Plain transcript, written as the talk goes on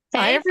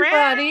Hi, Hey,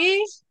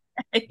 everybody. friends.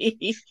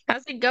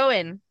 How's it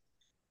going?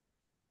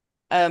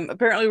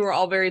 Apparently we're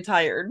all very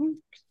tired.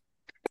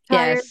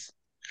 Tired, Yes.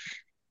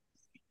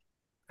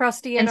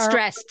 crusty in And our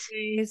stressed.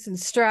 ways and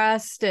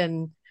stressed.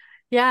 And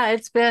yeah,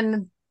 it's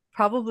been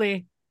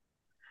probably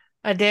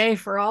a day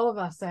for all of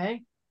us, eh?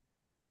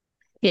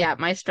 Yeah,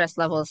 my stress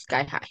level is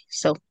sky high.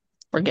 So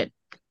we're good.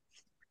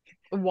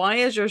 Why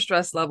is your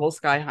stress level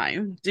sky high?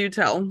 Do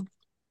tell.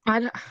 I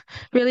don't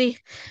really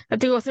have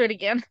to go through it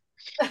again.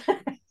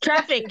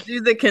 Traffic.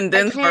 Do the I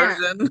condensed can't.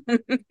 version.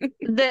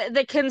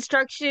 The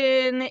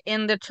construction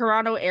in the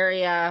Toronto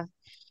area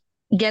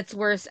gets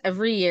worse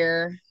every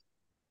year.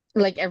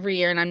 Like every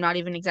year, and I'm not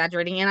even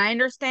exaggerating. And I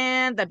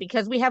understand that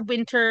because we have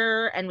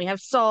winter and we have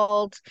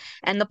salt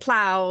and the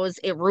plows,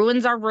 it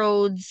ruins our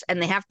roads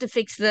and they have to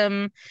fix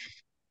them.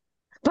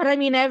 But I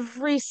mean,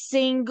 every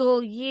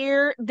single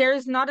year,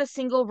 there's not a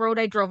single road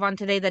I drove on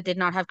today that did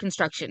not have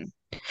construction.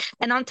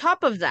 And on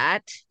top of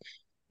that,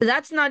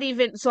 that's not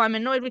even, so I'm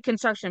annoyed with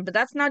construction, but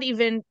that's not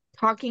even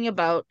talking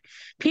about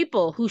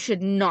people who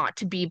should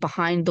not be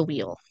behind the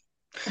wheel.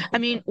 I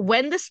mean,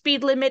 when the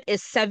speed limit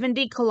is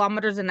 70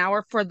 kilometers an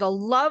hour, for the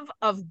love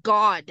of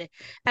God,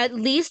 at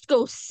least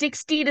go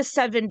 60 to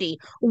 70.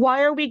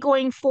 Why are we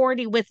going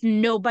 40 with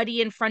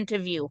nobody in front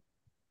of you?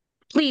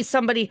 Please,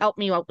 somebody help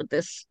me out with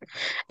this.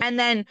 And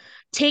then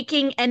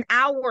taking an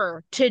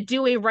hour to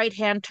do a right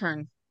hand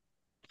turn.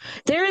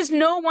 There is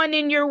no one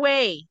in your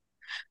way.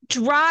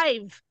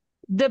 Drive.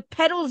 The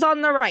pedals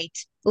on the right.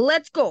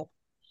 Let's go.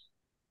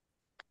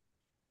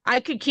 I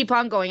could keep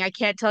on going. I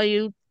can't tell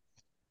you.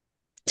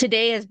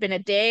 Today has been a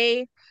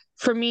day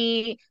for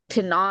me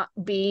to not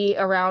be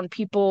around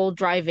people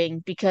driving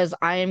because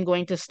I am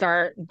going to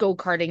start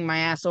go-karting my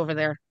ass over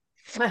there.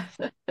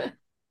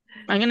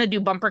 I'm going to do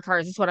bumper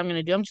cars. That's what I'm going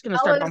to do. I'm just going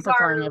to Mel start is bumper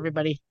carring our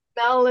everybody.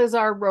 Mel is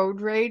our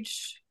road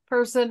rage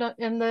person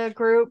in the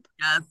group.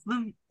 Yes.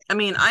 I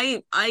mean,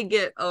 I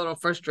get a little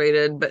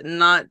frustrated, but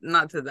not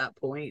to that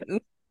point.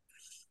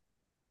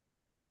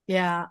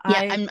 Yeah,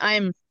 Yeah, I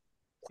I'm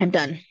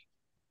done.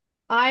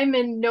 I'm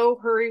in no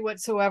hurry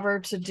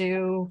whatsoever to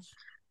do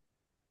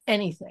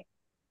anything.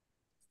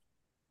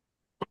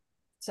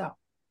 So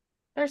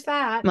there's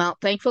that. Well,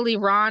 thankfully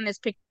Ron is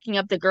picking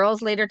up the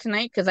girls later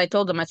tonight because I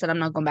told him, I said I'm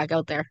not going back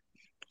out there.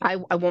 I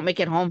won't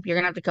make it home. You're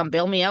gonna have to come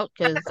bail me out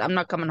because I'm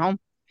not coming home.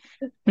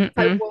 I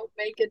Mm-mm. won't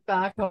make it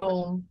back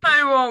home.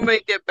 I won't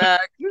make it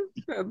back.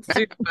 That's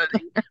too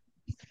funny.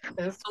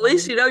 It's At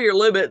least funny. you know your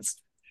limits.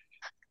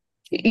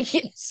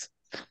 Yes.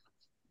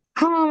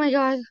 Oh my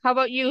God. How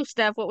about you,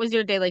 Steph? What was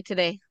your day like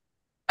today?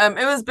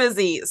 It was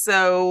busy,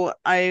 so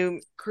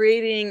I'm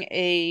creating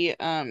a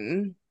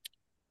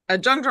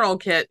junk journal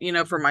kit,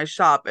 for my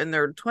shop, and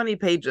they're 20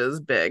 pages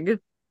big. And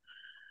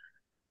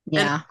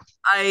Yeah.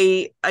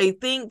 I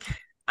think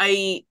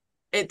I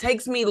it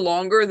takes me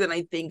longer than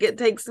I think it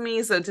takes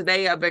me. So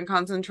today I've been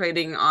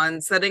concentrating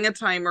on setting a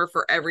timer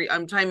for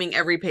I'm timing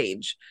every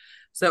page.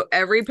 So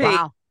every page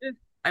Wow.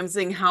 I'm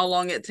seeing how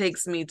long it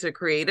takes me to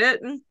create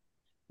it.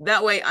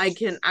 That way I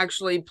can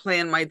actually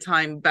plan my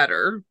time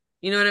better.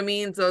 You know what I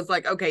mean? So it's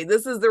like, okay,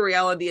 this is the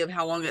reality of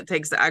how long it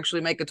takes to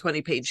actually make a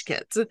 20-page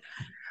kit.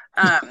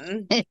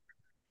 Um,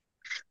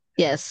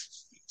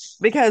 Yes.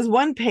 because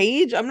one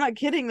page, I'm not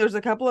kidding, there's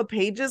a couple of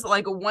pages,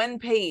 like one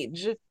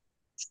page,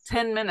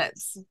 10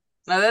 minutes.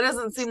 Now that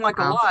doesn't seem like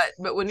a Wow. lot,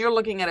 but when you're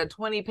looking at a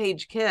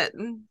 20-page kit,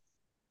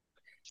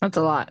 That's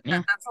a lot.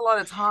 Yeah. that's a lot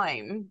of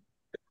time.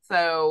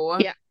 So,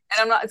 and Yeah.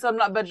 I'm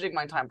not budgeting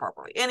my time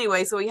properly.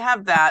 Anyway, so we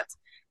have that.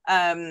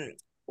 Um,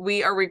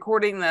 we are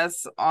recording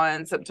this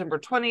on September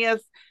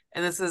 20th,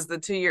 and this is the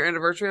 2-year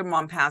anniversary of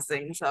mom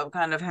passing. So I've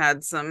kind of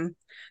had some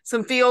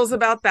feels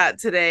about that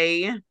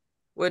today,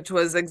 which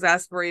was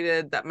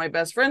exasperated that my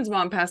best friend's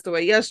mom passed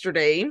away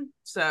yesterday.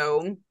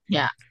 So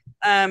Yeah.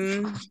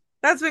 um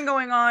that's been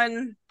going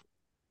on,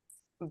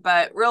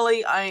 but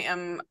really I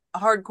am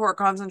hardcore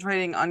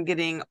concentrating on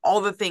getting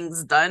all the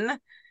things done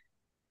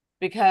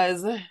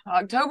because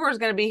October is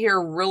going to be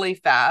here really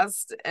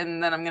fast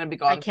and then I'm going to be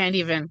I gone. can't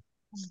even.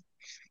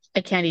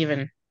 I can't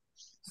even.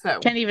 So,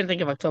 Can't even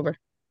think of October.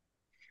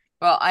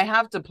 well, I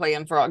have to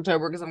plan for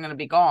October because I'm going to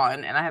be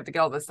gone and I have to get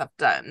all this stuff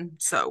done.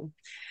 So,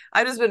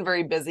 I've just been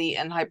very busy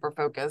and hyper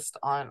focused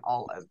on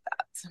all of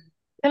that.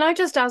 Can I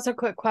just ask a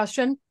quick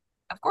question?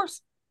 Of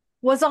course.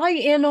 Was I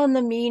in on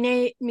the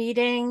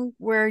meeting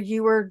where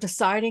you were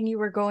deciding you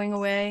were going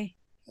away?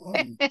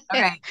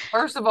 Okay.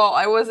 First of all,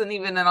 I wasn't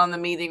even in on the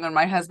meeting when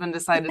my husband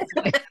decided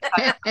to leave the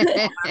title.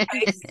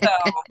 Okay.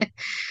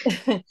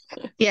 So,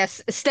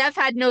 Yes, Steph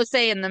had no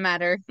say in the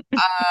matter.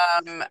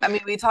 I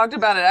mean, we talked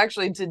about it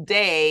actually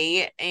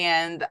today,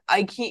 and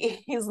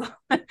he's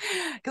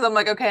because I'm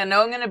like, okay, I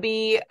know I'm going to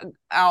be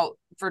out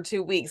for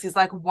 2 weeks. He's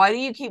like, why do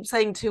you keep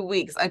saying 2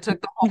 weeks? I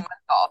took the whole month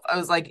off. I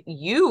was like,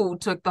 you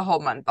took the whole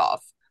month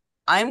off.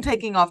 I'm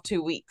taking off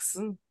 2 weeks.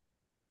 And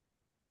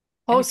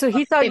Oh, he's so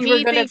he thought If you were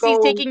he going to thinks he's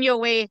go. taking you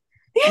away,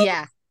 like,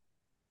 yeah,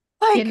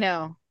 you like,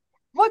 know.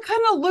 what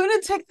kind of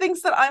lunatic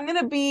thinks that I'm going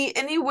to be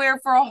anywhere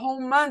for a whole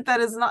month?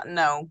 That is not,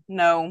 no,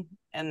 no,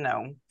 and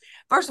no.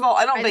 First of all,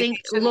 I don't I think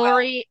vacation well.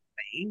 Lori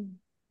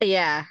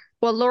Yeah.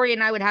 Well, Lori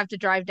and I would have to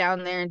drive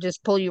down there and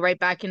just pull you right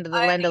back into the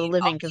I land of the mean,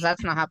 living because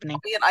that's not I'll happening.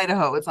 be in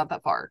Idaho. It's not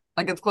that far.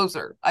 Like it's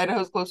closer.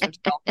 Idaho's closer to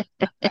Texas.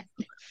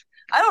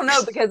 I don't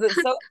know because it's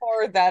so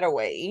far that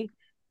away.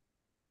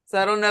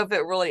 So I don't know if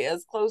it really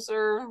is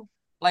closer.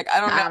 Like I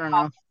don't know I don't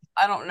know.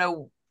 I don't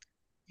know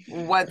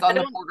what's I on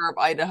the don't, border of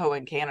Idaho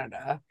and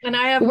Canada. and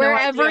I have no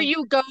Wherever idea.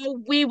 you go,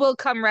 we will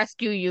come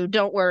rescue you.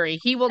 Don't worry.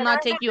 He will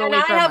not take you And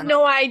away I from have us.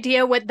 no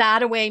idea what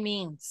that away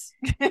means.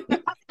 On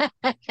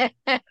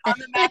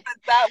the map,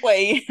 it's that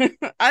way.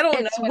 I don't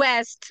know. It's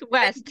west, It could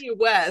west. be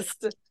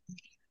west.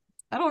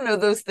 I don't know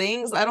those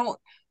things. I don't.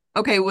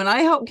 Okay, when I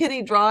help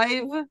Kitty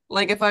drive,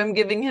 like if I'm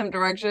giving him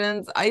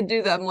directions, I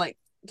do that. I'm like,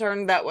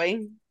 turn that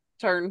way,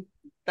 turn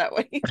that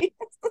way.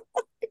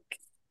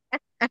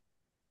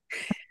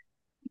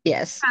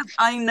 Yes.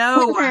 I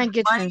know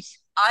Good times.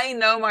 I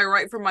know my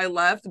right from my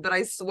left, but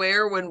I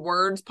swear when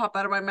words pop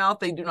out of my mouth,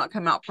 they do not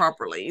come out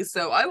properly.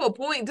 So I will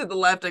point to the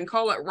left and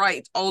call it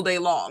right all day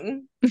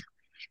long.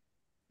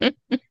 So you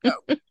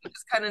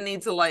just kind of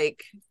need to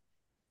like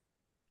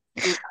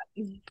do that.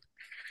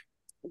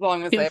 That's all I'm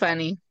gonna Too say.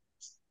 funny.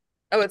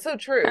 Oh, it's so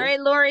true. All right,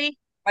 Lori,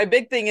 My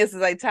big thing is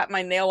I tap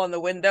my nail on the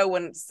window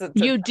when it's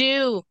you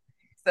do.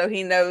 so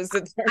he knows to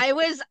turn. I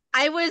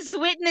was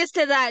witness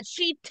to that.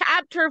 She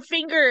tapped her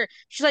finger.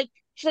 She's like,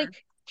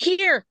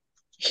 here.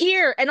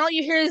 And all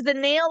you hear is the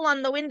nail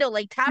on the window,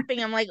 like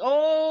tapping. I'm like,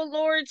 oh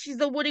Lord, she's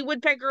the Woody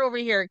Woodpecker over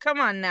here. Come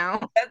on now.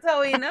 That's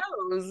how he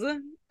knows.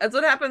 That's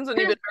what happens when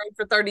you've been married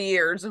for 30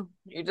 years.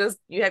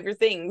 You have your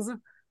things.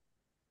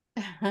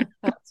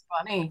 That's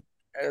funny.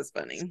 That was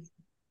funny.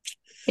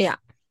 Yeah.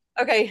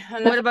 Okay.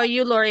 What about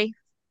you, Lori?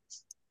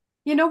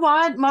 You know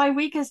what? My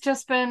week has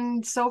just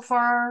been so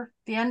far,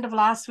 the end of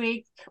last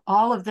week,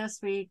 all of this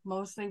week,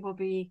 mostly will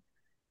be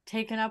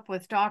taken up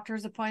with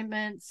doctor's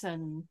appointments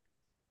and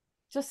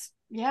just,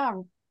 yeah,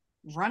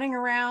 running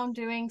around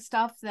doing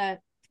stuff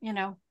that,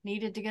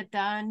 needed to get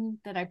done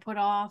that I put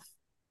off.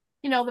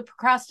 The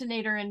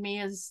procrastinator in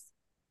me is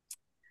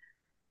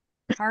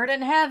hard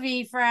and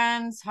heavy,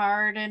 friends,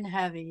 hard and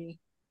heavy.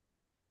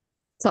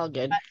 It's all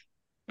good.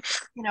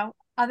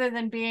 Other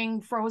than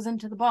being frozen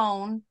to the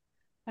bone,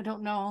 I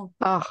don't know.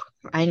 Oh,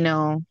 I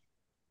know.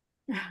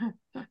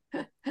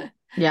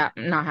 Yeah,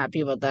 I'm not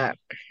happy about that.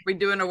 We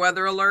doing a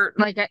weather alert?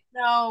 Like,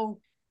 No.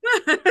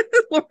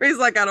 Lori's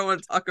like, I don't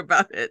want to talk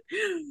about it.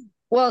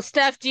 well,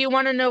 Steph, do you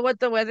want to know what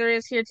the weather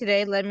is here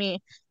today?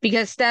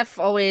 Because Steph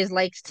always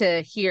likes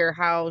to hear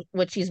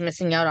what she's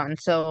missing out on.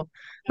 So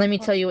let me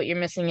tell you what you're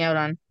missing out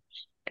on.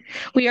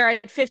 We are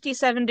at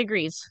 57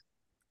 degrees.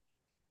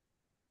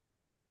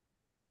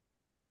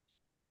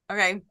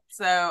 Okay,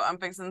 so I'm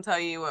fixing to tell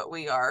you what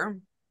we are.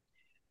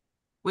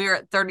 We are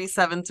at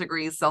 37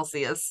 degrees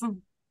Celsius,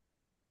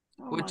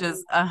 which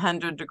is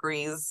 100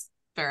 degrees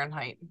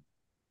Fahrenheit.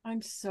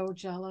 I'm so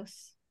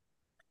jealous.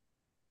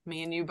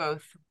 Me and you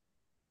both.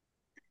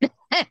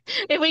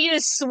 If we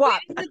just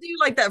swap. We need to do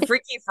like that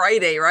Freaky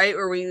Friday, right?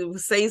 Where we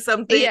say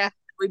something, Yeah.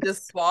 we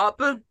just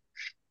swap.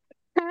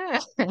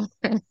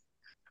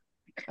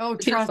 Oh,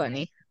 Too trust funny.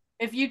 me.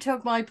 If you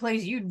took my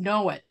place, you'd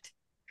know it.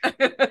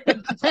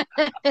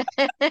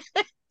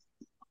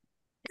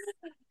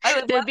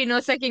 There'd be no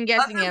second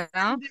guessing it,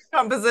 huh?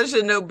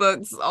 Composition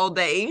notebooks all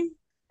day.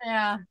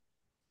 Yeah.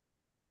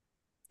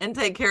 And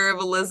take care of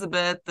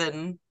Elizabeth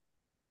and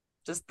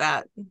just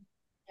that.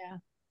 Yeah.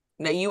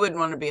 No, you wouldn't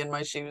want to be in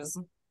my shoes.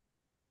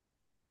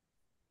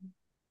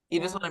 You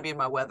just want to be in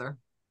my weather.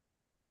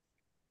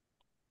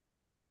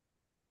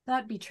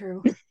 That'd be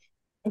true.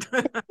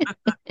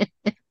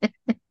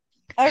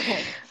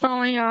 Okay. Oh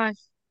my gosh.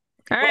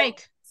 All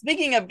right.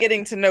 Speaking of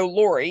getting to know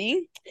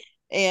Lori,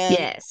 and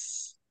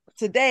yes,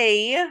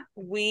 today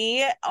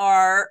we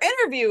are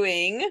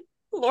interviewing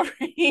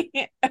Lori.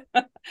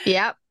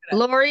 Yep.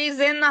 Lori's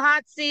in the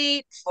hot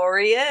seat.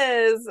 Lori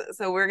is.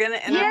 So we're gonna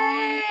interview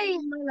Yay!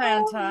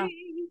 Atlanta.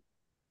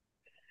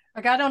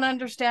 Like, I don't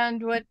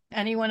understand what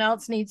anyone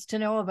else needs to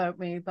know about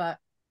me, but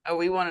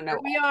we want to know.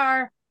 Here we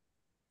are.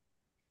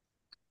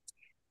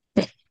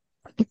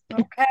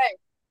 Okay.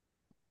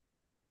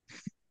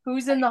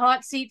 Who's in the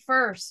hot seat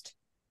first?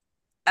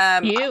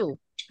 You.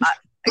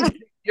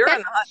 You're in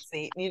the hot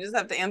seat. You just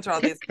have to answer all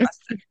these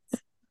questions.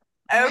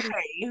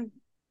 Okay.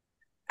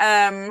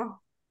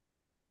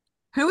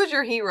 Who is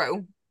your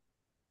hero?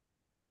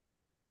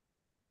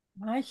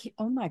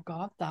 Oh my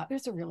God, that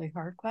is a really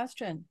hard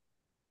question.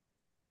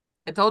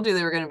 I told you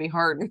they were going to be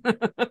hard.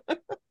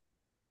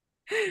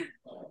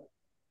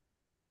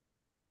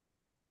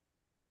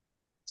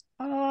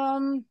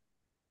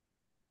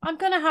 I'm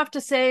gonna have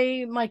to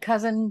say my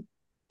cousin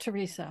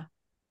Teresa.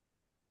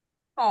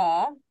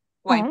 Aw.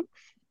 Why?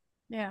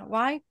 Yeah,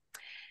 why?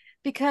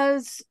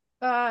 Because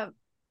and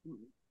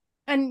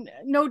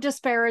no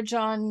disparage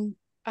on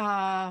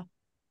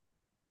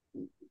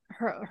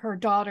her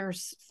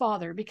daughter's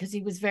father, because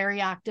he was very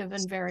active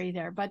and very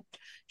there, but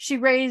she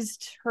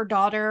raised her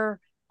daughter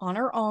on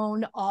her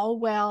own, all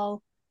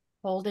well,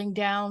 holding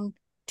down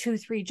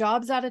 2-3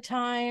 jobs at a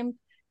time,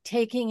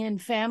 taking in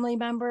family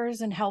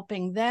members and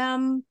helping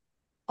them,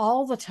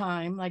 all the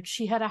time. Like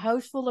she had a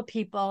house full of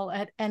people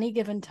at any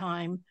given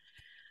time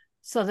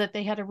so that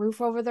they had a roof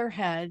over their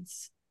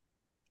heads.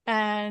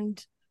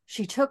 And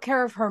she took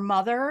care of her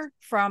mother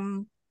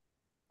from,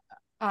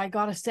 I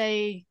gotta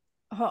say,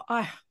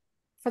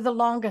 for the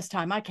longest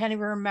time. I can't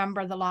even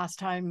remember the last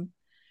time.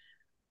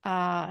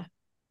 I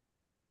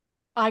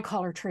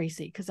call her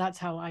Tracy because that's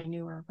how I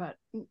knew her, but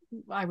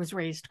I was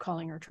raised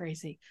calling her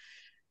Tracy.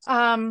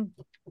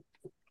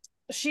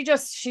 She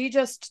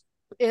just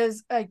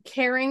is a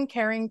caring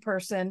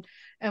person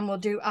and will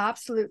do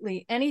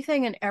absolutely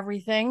anything and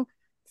everything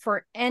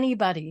for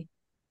anybody.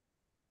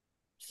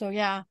 So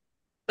yeah.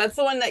 That's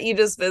the one that you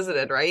just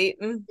visited, right?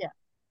 Yeah.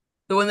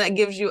 The one that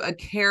gives you a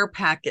care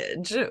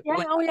package. Yeah.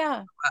 Oh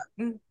yeah.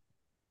 Mm.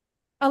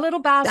 A little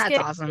basket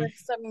That's awesome. with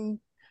some,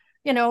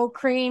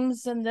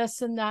 creams and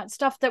this and that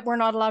stuff that we're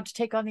not allowed to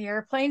take on the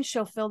airplane.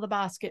 She'll fill the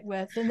basket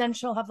with, and then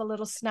she'll have a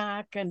little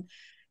snack, and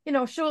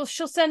she'll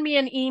send me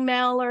an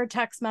email or a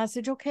text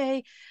message.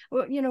 Okay,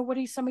 well, what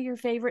are some of your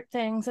favorite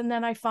things? And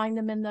then I find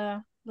them in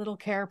the little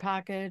care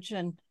package.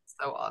 And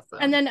So awesome.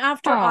 And then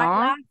after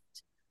I left,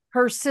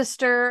 her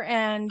sister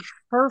and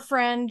her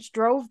friend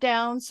drove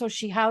down, so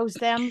she housed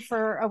them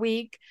for a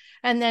week.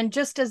 And then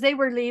just as they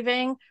were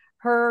leaving,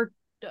 her,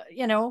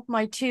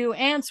 my two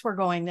aunts were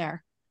going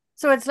there.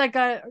 So it's like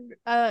a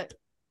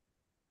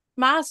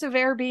massive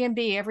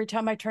Airbnb. Every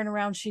time I turn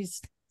around,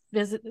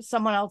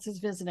 someone else is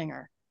visiting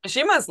her.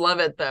 She must love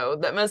it though.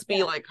 That must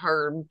be like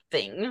her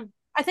thing.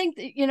 I think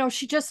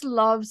she just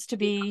loves to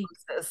be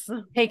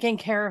taking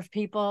care of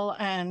people,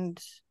 and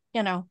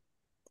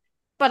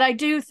but I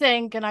do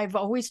think, and I've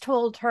always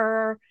told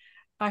her,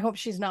 I hope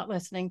she's not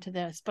listening to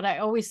this, but I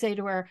always say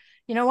to her,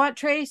 you know what,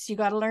 Trace, you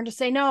got to learn to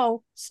say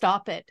no.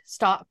 Stop it.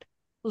 Stop.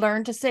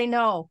 Learn to say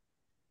no.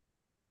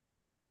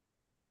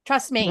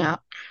 Trust me. Yeah.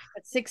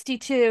 At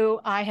 62,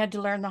 I had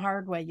to learn the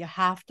hard way. You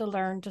have to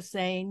learn to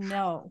say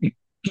no.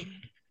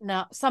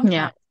 No,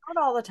 sometimes,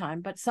 not all the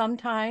time, but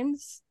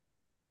sometimes,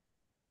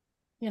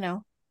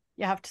 you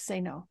have to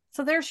say no.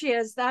 So there she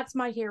is. That's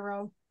my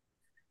hero.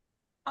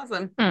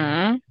 Awesome.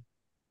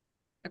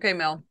 Okay,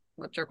 Mel,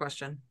 what's your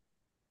question?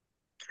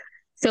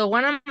 So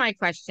one of my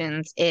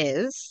questions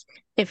is,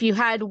 if you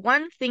had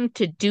one thing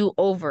to do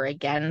over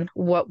again,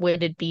 what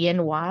would it be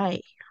and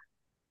why?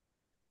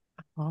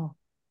 Oh.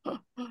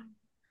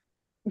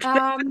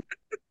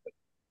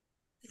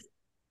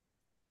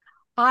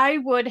 I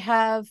would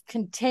have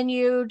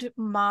continued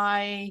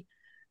my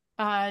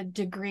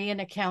degree in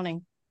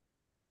accounting.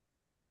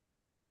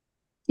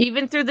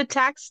 Even through the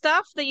tax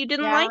stuff that you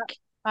didn't like?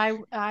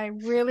 I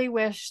really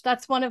wish.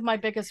 That's one of my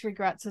biggest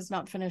regrets, is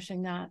not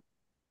finishing that.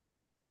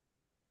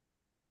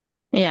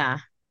 Yeah.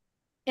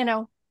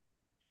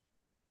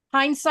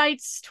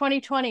 Hindsight's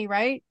 2020,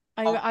 right?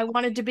 I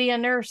wanted to be a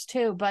nurse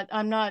too, but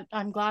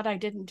I'm glad I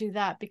didn't do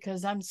that,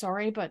 because I'm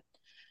sorry, but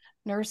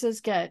nurses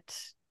get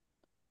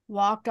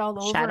walked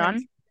all over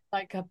on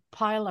like a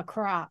pile of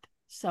crap.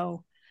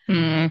 So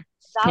that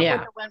would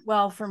have went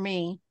well for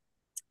me.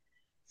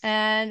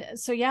 And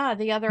so, yeah,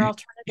 the other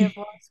alternative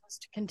was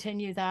to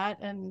continue that.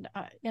 And,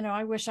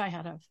 I wish I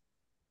had have.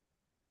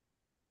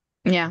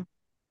 Yeah.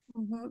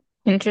 Mm-hmm.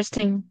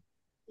 Interesting.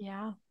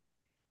 Yeah.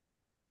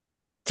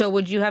 So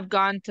would you have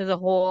gone to the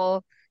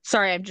whole,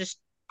 sorry, I'm just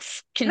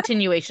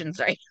continuation,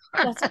 sorry.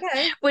 That's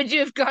okay. Would you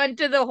have gone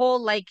to the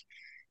whole like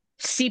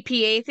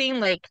CPA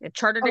thing, like a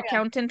chartered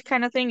accountant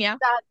kind of thing? Yeah.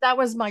 That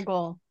was my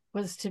goal,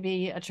 was to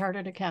be a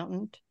chartered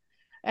accountant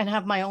and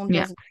have my own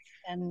business.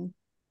 And,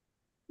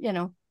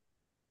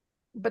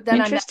 but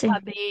then I met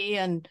hubby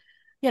and,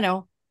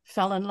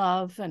 fell in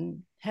love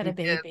and had a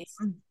baby.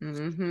 Mm-hmm.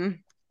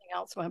 Everything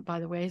else went by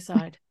the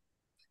wayside.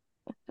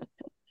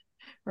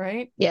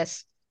 Right?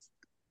 Yes.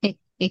 All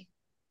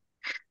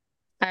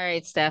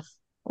right, Steph,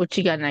 what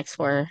you got next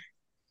for her?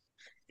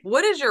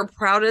 What is your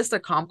proudest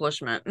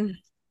accomplishment?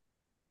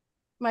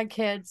 My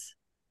kids.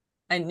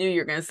 I knew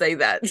you were going to say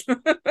that.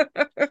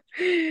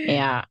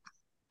 Yeah.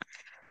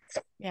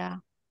 Yeah.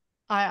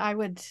 I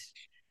would,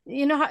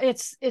 how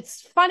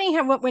it's funny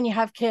how when you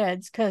have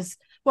kids, because,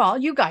 well,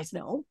 you guys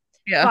know.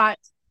 Yeah.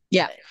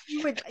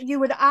 But you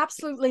would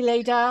absolutely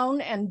lay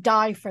down and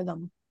die for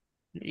them.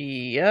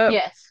 Yep.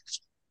 Yes.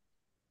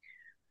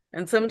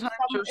 And sometimes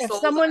if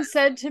someone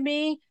said to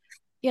me,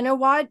 you know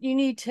what, you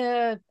need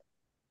to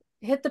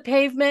hit the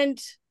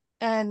pavement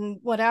and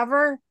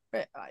whatever,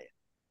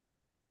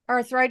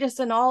 arthritis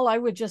and all, I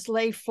would just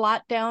lay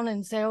flat down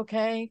and say,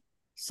 okay,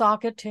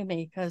 sock it to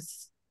me,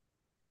 because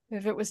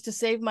if it was to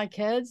save my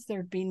kids,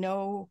 there'd be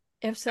no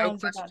ifs,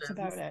 ands, or buts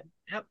about it.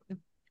 Yep.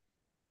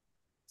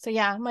 So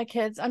yeah, my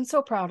kids, I'm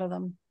so proud of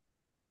them.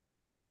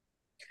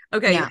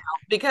 Okay, now,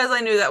 because I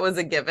knew that was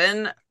a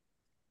given,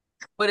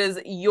 what is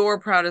your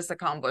proudest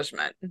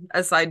accomplishment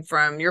aside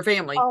from your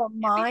family? Oh,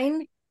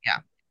 mine? Yeah.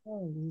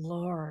 Oh,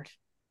 Lord.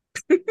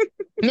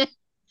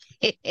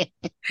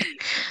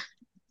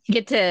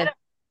 Get to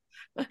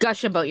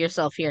gush about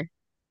yourself here.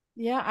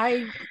 Yeah,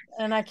 I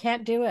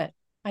can't do it.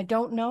 I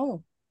don't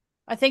know.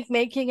 I think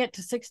making it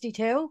to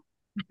 62.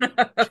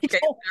 Okay,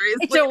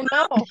 I don't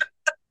know.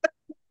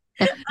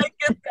 I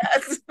get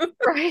that.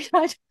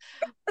 Right?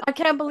 I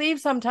can't believe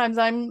sometimes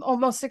I'm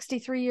almost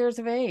 63 years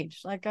of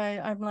age. Like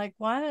I'm like,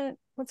 what?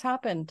 What's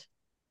happened?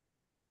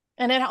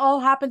 And it all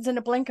happens in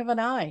a blink of an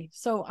eye.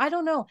 So I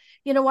don't know.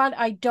 You know what?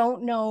 I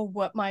don't know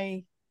what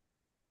my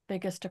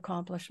biggest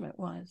accomplishment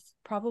was.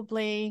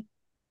 Probably,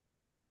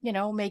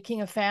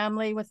 making a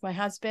family with my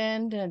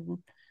husband and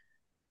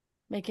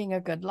making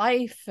a good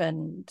life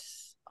and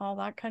all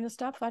that kind of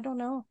stuff. I don't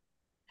know.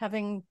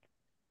 Having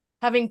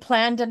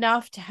planned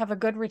enough to have a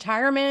good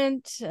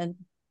retirement and,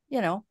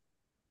 you know,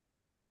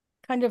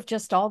 kind of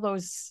just all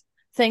those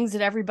things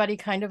that everybody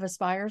kind of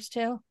aspires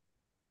to.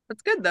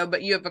 That's good though,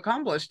 but you have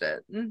accomplished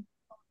it.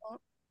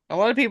 A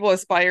lot of people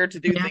aspire to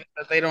do Yeah. things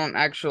that they don't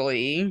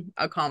actually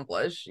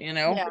accomplish,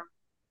 Yeah.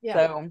 Yeah.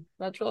 So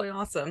that's really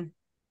awesome.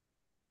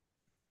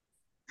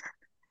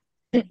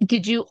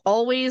 Did you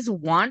always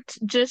want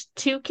just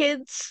 2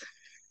 kids?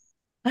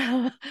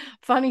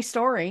 Funny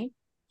story.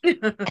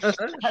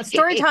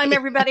 Story time,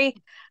 everybody.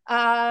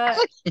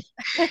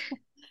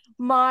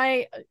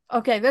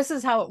 This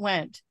is how it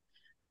went.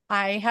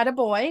 I had a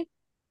boy,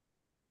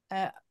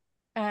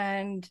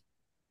 and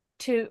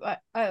 2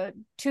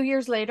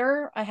 years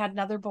later, I had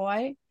another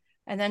boy,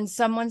 and then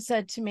someone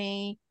said to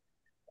me,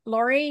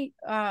 "Lorie,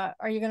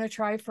 are you going to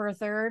try for a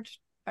third?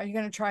 Are you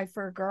going to try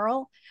for a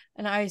girl?"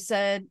 And I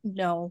said,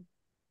 "No."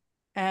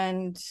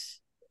 And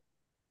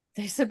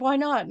they said, "Why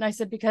not?" And I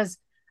said, "Because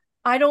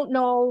I don't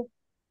know."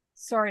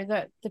 Sorry,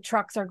 the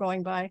trucks are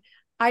going by.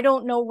 I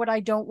don't know what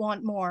I don't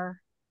want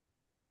more,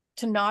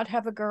 to not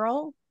have a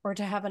girl or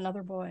to have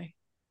another boy.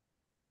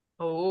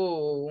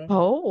 Oh,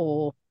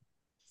 Oh,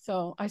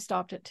 So I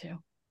stopped at 2.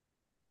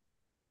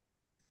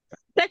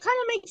 that kind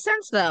of makes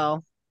sense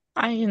though.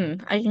 I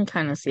can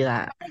kind of see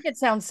that. I think it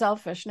sounds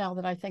selfish now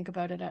that I think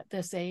about it at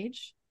this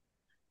age.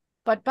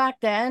 But back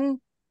then,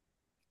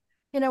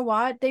 you know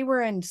what? They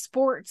were in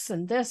sports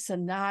and this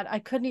and that. I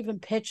couldn't even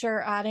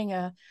picture adding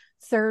a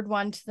third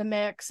one to the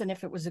mix. And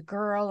if it was a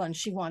girl and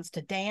she wants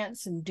to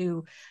dance and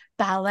do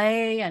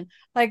ballet, and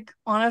like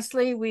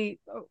honestly,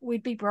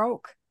 we'd be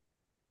broke.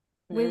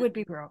 We would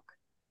be broke.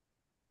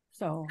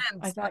 So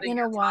and I thought, splitting you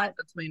your know time what?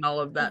 between all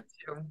of that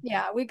too.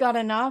 Yeah, we got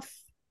enough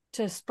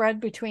to spread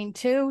between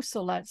 2,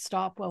 so let's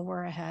stop while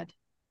we're ahead.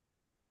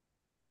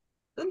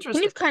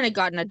 Interesting. You've kind of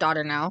gotten a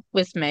daughter now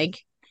with Meg.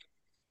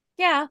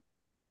 Yeah,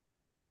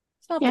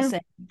 it's not the Yeah, same,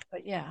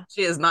 but yeah.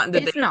 She is not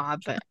into it's not,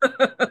 but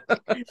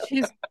dance.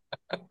 She's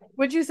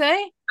What'd you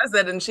say? I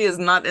said, and she is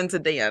not into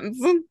dance.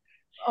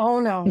 Oh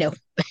no. no.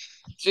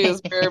 She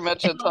is very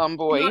much a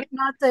tomboy.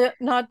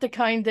 Not the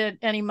kind that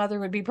any mother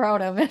would be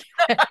proud of anyway.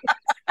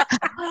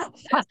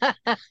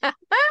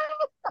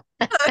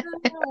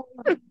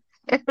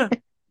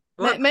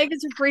 Meg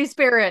is a free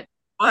spirit.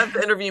 We'll have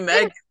to interview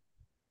Meg.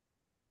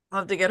 I'll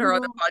have to get her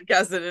on the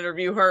podcast and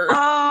interview her.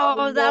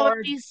 Oh, that would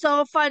Lord. be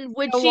so fun.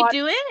 Would You know she what?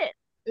 do it?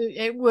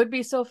 It would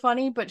be so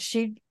funny, but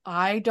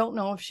I don't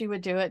know if she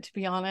would do it, to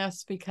be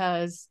honest,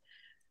 because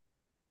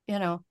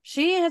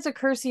she has a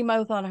cursy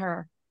mouth on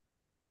her.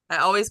 I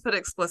always put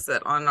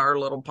explicit on our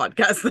little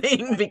podcast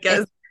thing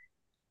because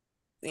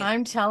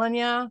I'm telling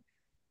you.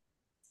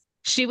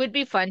 She would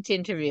be fun to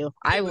interview.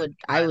 I would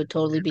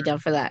totally be down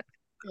for that.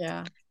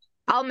 Yeah.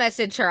 I'll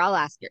message her. I'll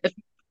ask her.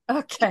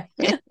 Okay.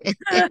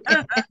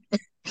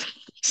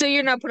 So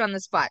you're not put on the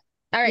spot.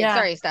 All right, Yeah.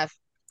 sorry, Steph.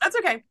 that's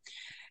okay.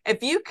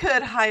 If you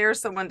could hire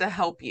someone to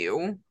help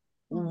you,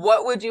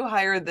 what would you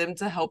hire them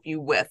to help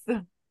you with?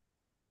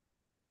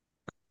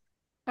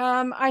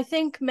 I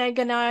think Meg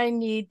and I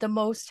need the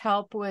most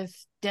help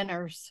with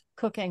dinners,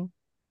 cooking.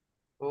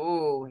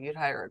 Oh, you'd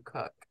hire a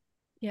cook.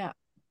 Yeah.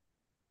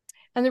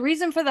 And the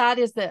reason for that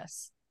is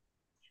this.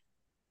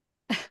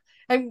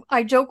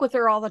 I joke with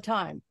her all the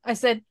time.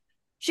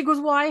 She goes,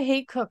 "Well, I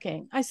hate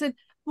cooking." I said,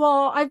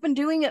 "Well, I've been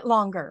doing it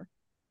longer.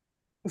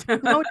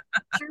 Now it's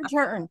your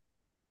turn."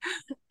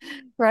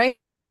 Right?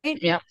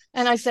 Yeah.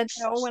 And I said,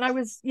 when I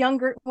was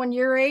younger, when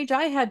your age,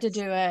 I had to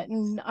do it.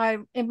 And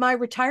in my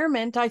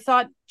retirement, I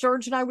thought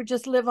George and I would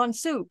just live on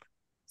soup.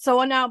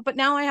 But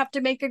now I have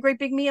to make a great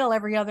big meal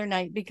every other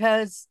night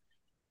because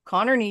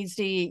Connor needs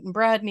to eat and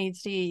Brad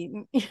needs to eat.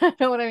 You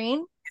know what I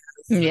mean?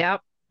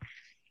 Yep.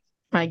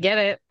 I get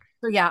it.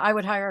 So yeah, I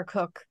would hire a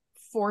cook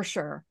for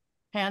sure,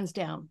 hands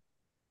down.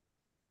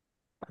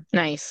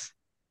 Nice.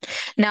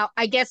 Now,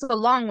 I guess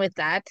along with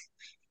that,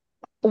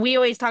 we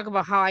always talk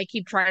about how I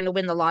keep trying to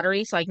win the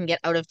lottery so I can get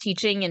out of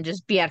teaching and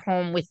just be at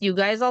home with you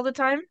guys all the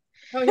time.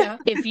 Oh yeah.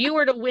 If you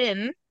were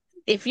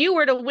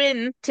to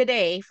win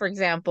today, for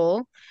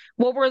example,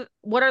 what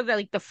are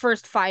the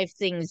first 5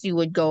 things you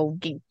would go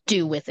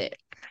do with it?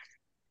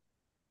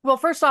 Well,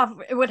 first off,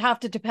 it would have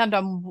to depend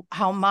on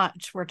how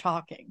much we're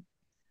talking.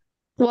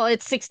 Well,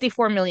 it's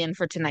 64 million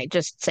for tonight,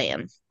 just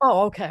saying.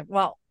 Oh, okay.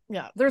 Well,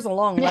 yeah, there's a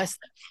long list.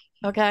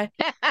 Okay.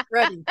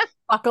 Ready.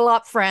 Buckle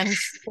up, friends,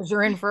 because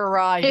you're in for a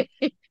ride.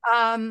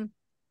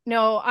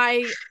 No,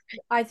 I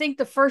think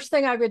the first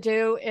thing I would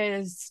do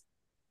is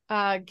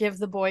give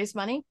the boys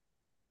money.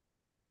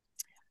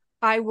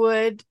 I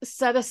would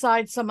set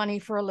aside some money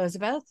for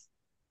Elizabeth.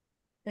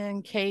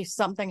 in case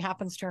something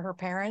happens to her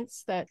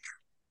parents that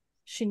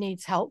she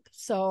needs help.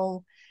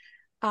 So,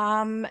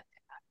 and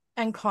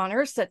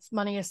Connor sets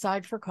money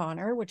aside for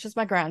Connor, which is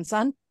my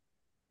grandson.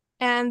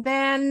 And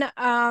then,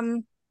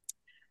 I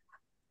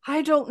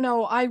don't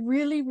know. I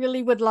really,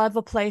 really would love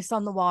a place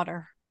on the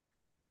water.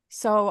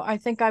 So I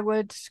think I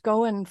would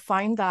go and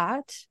find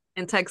that.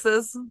 In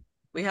Texas,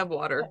 we have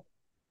water.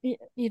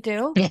 You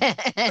do? They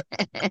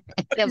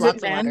have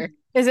lots of water.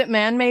 Is it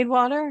man-made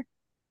water?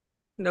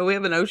 No, we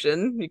have an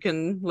ocean. You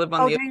can live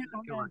on the ocean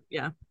if you want.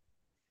 Yeah.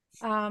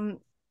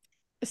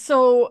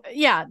 So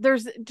yeah,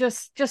 there's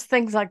just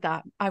things like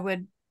that. I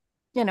would,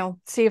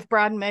 see if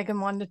Brad and Megan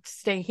wanted to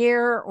stay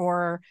here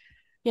or,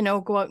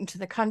 go out into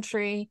the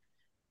country.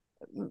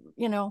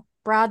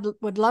 Brad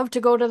would love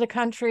to go to the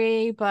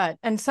country,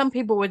 and some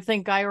people would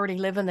think I already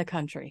live in the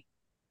country.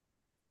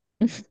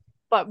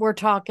 But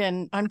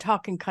I'm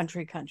talking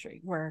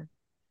country where,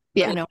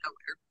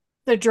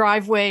 the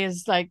driveway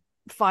is like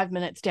 5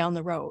 minutes down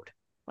the road.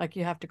 Like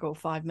you have to go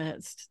 5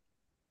 minutes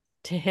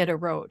to hit a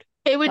road.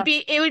 It would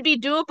be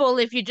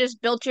doable if you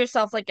just built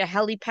yourself like a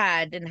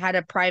helipad and had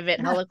a private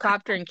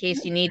helicopter in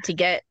case you need to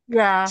get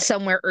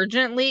somewhere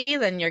urgently,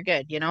 then you're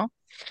good,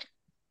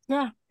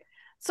 Yeah.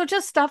 So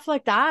just stuff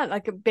like that.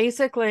 Like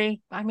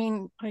basically, I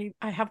mean, I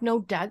have no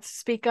debt to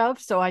speak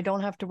of, so I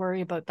don't have to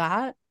worry about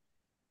that.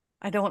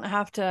 I don't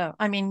have to,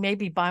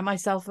 maybe buy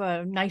myself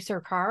a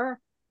nicer car.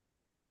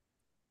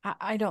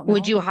 I don't know.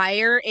 Would you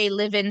hire a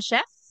live-in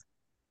chef?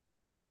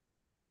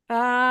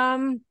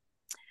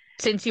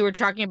 Since you were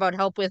talking about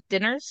help with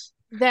dinners?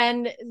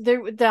 Then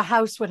the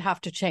house would have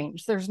to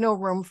change. There's no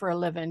room for a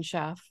live-in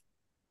chef.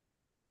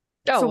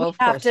 Oh, so well, of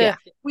course, yeah.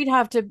 We'd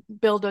have to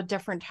build a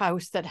different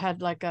house that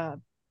had like a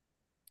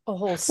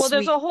whole suite.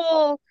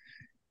 Well,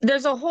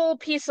 there's a whole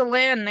piece of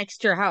land next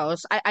to your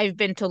house. I've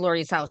been to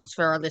Lori's house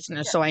for our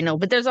listeners, so I know.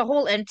 But there's a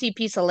whole empty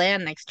piece of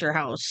land next to your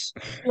house.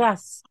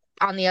 Yes.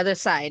 On the other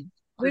side.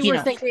 We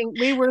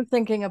were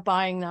thinking of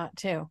buying that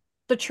too.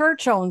 The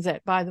church owns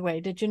it, by the way.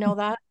 Did you know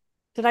that?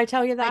 Did I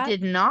tell you that? I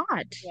did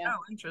not. Yeah. Oh,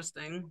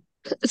 interesting.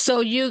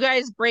 So you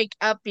guys break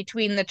up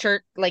between the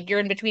church, like you're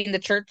in between the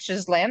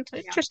church's land?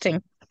 Yeah.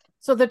 Interesting.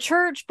 So the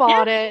church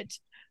bought it.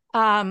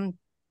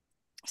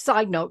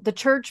 Side note, the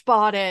church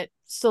bought it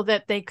so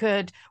that they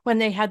could, when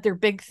they had their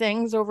big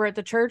things over at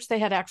the church, they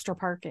had extra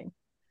parking.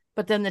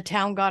 But then the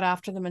town got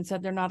after them and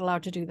said they're not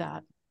allowed to do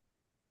that.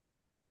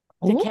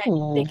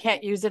 They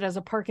can't use it as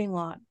a parking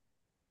lot.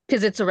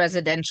 Because it's a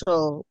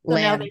residential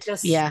land.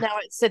 Now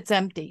it sits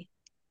empty.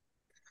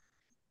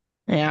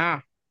 Yeah.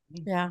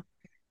 Yeah.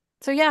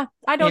 So yeah,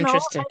 I don't know.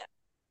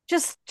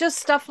 Just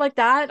stuff like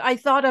that. I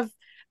thought of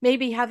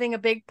maybe having a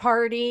big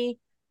party,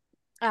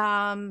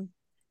 and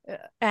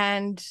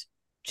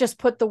just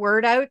put the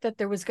word out that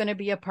there was going to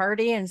be a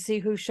party and see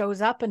who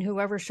shows up, and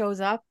whoever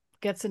shows up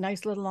gets a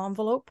nice little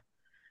envelope.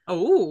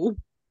 Oh.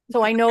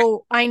 So I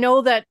know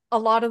that a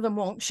lot of them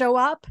won't show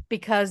up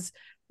because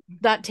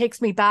that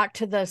takes me back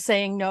to the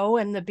saying no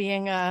and the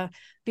being a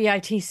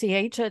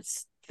BITCH.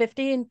 It's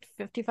 50 and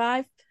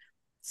 55.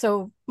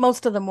 So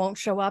most of them won't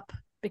show up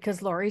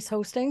because Lori's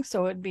hosting.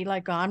 So it'd be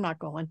like, oh, I'm not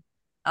going.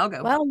 I'll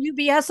go. Well, you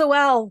be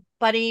SOL,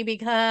 buddy,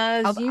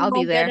 because you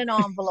won't get an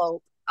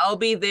envelope. I'll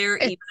be there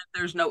even if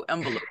there's no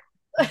envelope.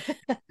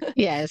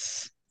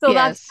 Yes. So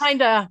that's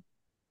kind of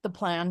the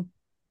plan.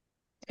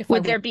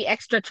 Would there be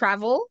extra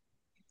travel?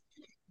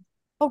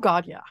 Oh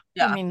God, yeah.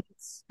 Yeah.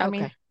 I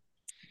mean,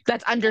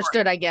 that's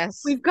understood, I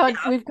guess. We've got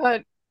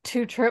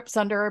 2 trips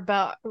under our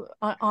belt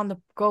on the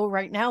go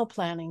right now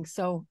planning,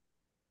 so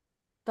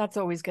that's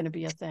always going to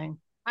be a thing.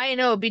 I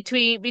know,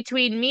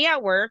 between me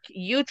at work,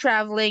 you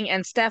traveling,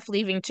 and Steph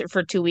leaving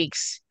for 2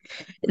 weeks,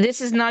 this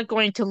is not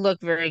going to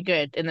look very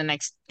good in the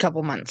next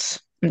couple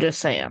months. I'm just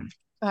saying.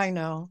 I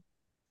know.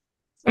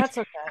 That's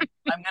okay.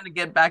 I'm going to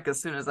get back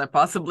as soon as I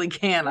possibly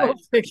can. We'll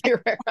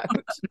figure it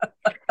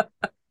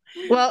out.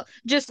 Well,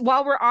 just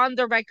while we're on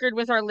the record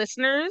with our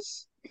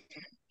listeners,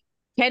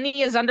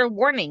 Kenny is under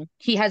warning.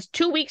 He has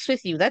 2 weeks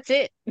with you. That's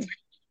it.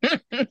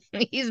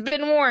 He's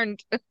been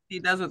warned. He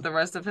does with the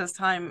rest of his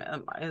time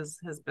is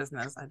his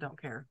business. I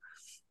don't care.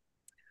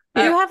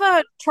 Do you have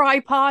a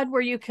tripod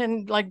where you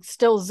can like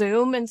still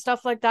Zoom and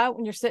stuff like that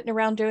when you're sitting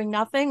around doing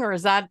nothing, or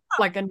is that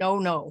like a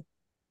no?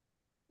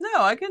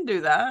 No, I can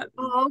do that.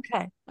 Oh,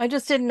 okay. I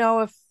just didn't know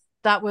if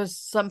that was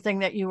something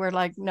that you were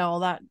like, no,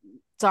 that's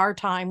our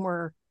time.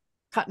 We're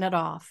cutting it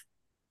off.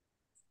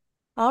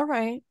 All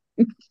right.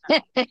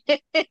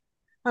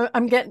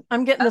 I'm getting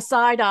the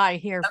side eye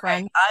here,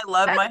 friend. I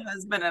love my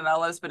husband and I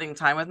love spending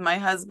time with my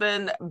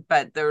husband,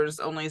 but there's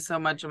only so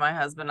much of my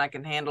husband I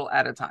can handle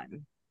at a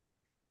time.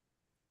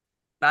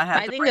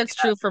 I think that's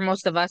true for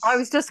most of us. I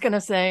was just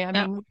gonna say, I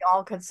mean, we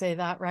all could say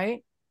that,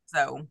 right?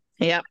 So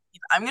yeah,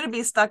 I'm gonna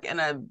be stuck in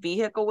a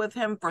vehicle with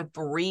him for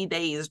 3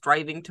 days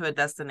driving to a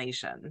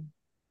destination.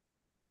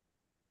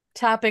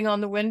 Tapping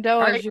on the window.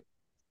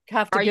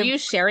 Are you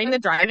sharing the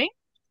driving?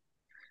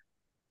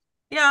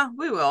 Yeah,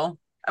 we will.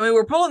 I mean,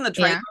 we're pulling the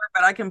trailer,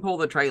 but I can pull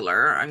the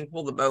trailer. I can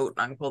pull the boat.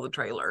 I can pull the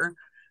trailer.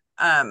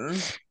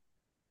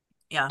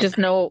 Yeah. Just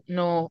no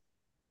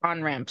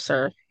on ramps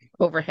or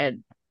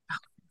overhead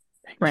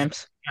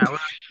ramps. Yeah,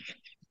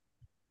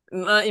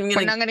 we're not even We're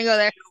gonna not gonna go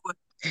there.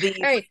 the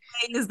Hey,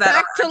 things that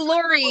back are to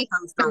Lori. roller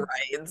coaster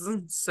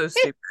rides. So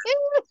stupid.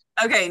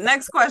 Okay,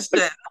 next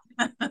question.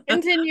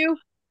 Continue.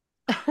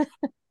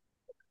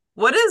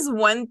 What is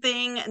one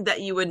thing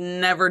that you would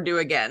never do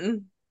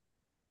again?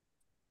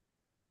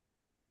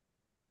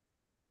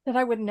 That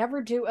I would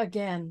never do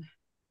again.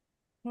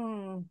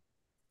 Oh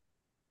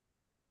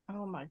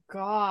my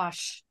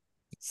gosh.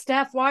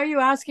 Steph, why are you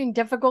asking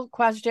difficult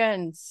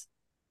questions?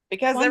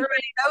 Because One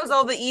everybody knows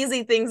all the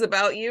easy things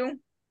about you.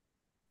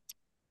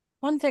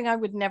 One thing I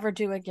would never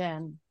do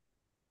again.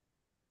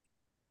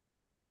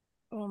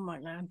 Oh my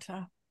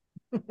Lanta.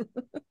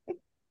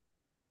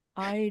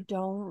 I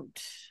don't.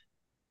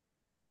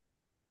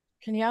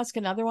 Can you ask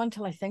another one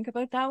till I think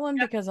about that one?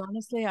 Because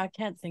honestly, I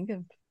can't think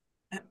of.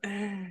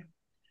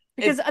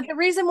 Because the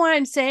reason why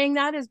I'm saying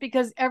that is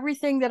because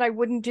everything that I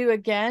wouldn't do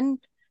again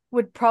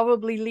would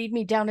probably lead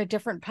me down a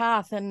different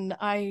path. And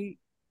do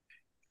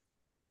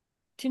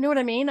you know what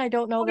I mean? I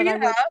don't know that I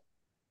would.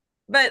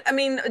 But I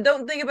mean,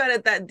 don't think about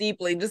it that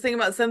deeply. Just think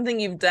about something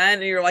you've done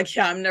and you're like,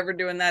 yeah, I'm never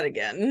doing that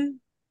again.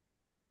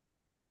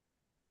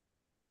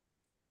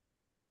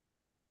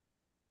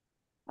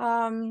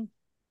 Oh,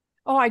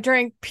 I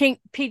drank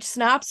peach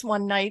schnapps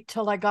one night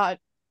till I got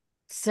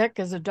sick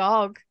as a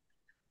dog.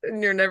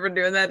 And you're never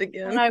doing that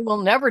again. And I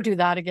will never do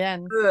that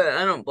again.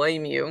 I don't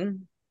blame you.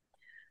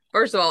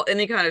 First of all,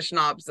 any kind of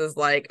schnapps is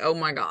like, oh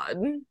my God.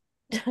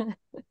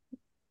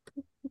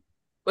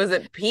 Was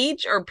it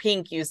peach or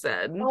pink, you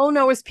said? Oh,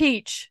 no, it's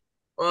peach.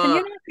 Can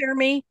you not hear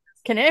me?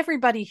 Can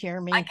everybody hear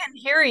me? I can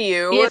hear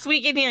you. Yes,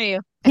 we can hear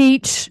you.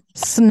 Peach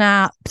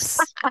snaps.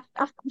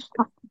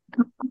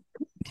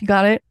 You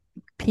got it?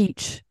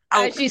 Peach.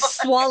 Oh, she's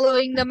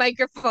swallowing the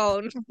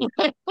microphone.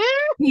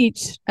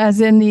 Peach, as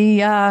in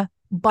the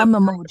bum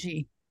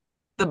emoji.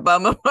 The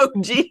bum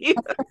emoji.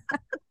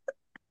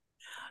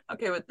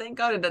 Okay, but thank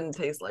God it doesn't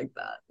taste like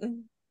that.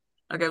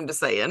 Okay, I'm just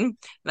saying.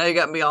 Now you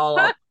got me all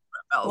off.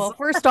 Well,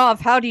 first off,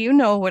 how do you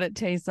know what it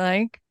tastes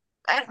like?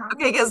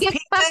 Okay, because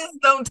peaches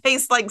don't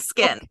taste like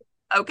skin.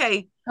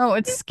 Okay. Oh,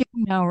 it's skin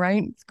now,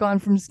 right? It's gone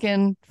from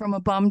skin, from a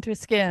bum to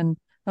skin.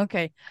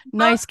 Okay.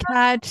 Nice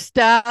catch,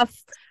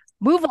 Steph.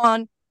 Move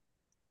on.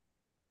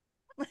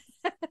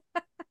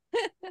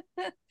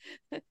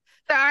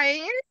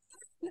 Dying.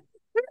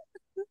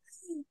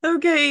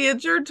 Okay,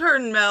 it's your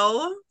turn,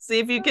 Mel. See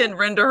if you can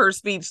render her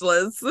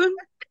speechless. I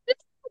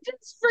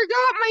just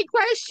forgot my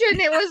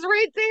question. It was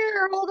right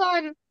there. Hold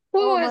on.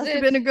 What was must it?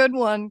 have been a good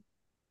one.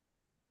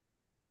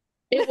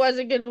 It was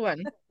a good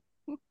one.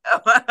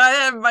 I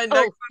have my next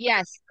one.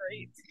 Yes.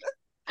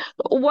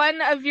 What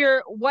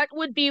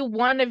would be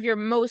one of your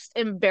most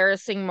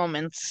embarrassing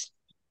moments?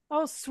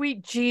 Oh,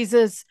 sweet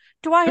Jesus.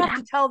 Do I have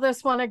to tell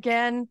this one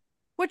again?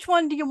 Which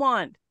one do you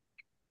want?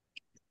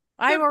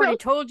 I've already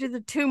told you the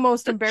two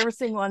most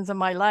embarrassing ones of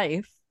my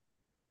life.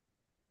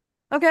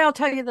 Okay, I'll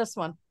tell you this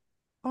one.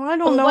 Oh, I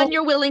don't know. One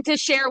you're willing to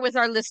share with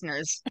our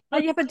listeners.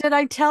 Yeah, but did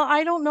I tell?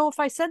 I don't know if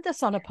I said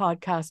this on a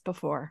podcast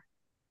before.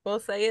 We'll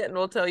say it and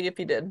we'll tell you if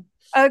you did.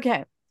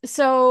 Okay.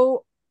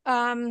 So,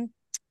 I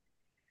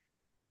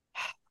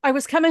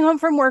was coming home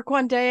from work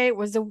one day. It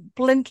was a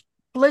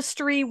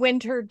blistery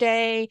winter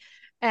day,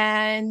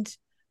 and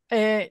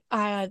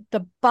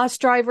the bus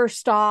driver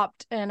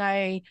stopped, and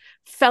I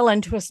fell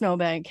into a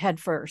snowbank head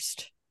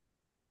first.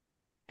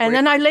 And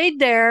then I laid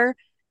there,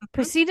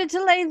 proceeded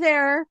to lay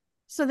there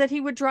so that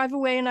he would drive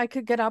away and I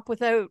could get up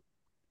without,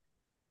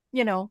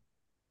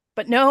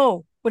 but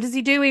no. What does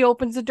he do? He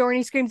opens the door and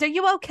he screams, "Are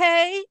you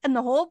okay?" And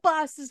the whole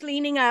bus is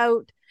leaning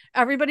out.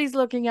 Everybody's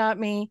looking at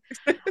me.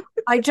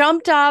 I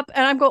jumped up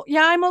and I'm going,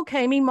 "Yeah, I'm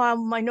okay.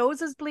 My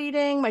nose is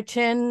bleeding, my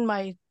chin,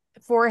 my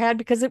forehead,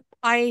 because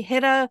I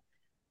hit a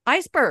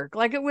iceberg,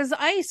 like it was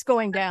ice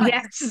going down."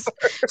 Yes.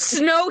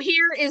 Snow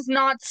here is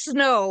not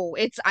snow.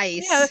 It's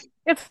ice. Yeah,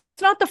 it's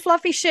not the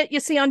fluffy shit you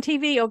see on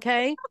TV,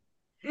 okay?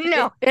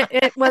 No.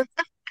 It was,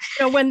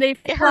 when they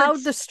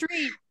plowed the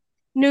street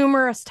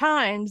numerous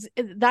times,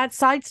 that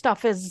side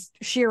stuff is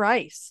sheer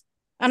ice.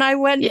 And I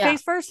went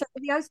face first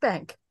into the ice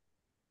bank.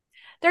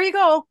 There you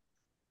go.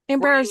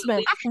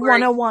 Embarrassment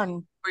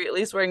 101. Were you at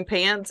least wearing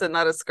pants and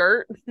not a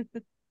skirt?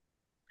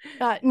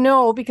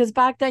 No, because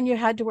back then you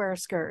had to wear a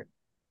skirt.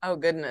 Oh,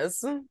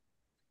 goodness.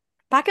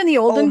 Back in the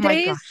olden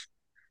days,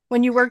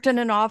 when you worked in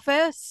an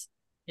office,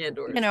 you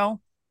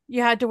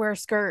had to wear a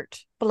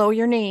skirt below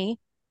your knee.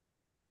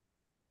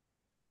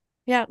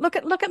 Yeah, look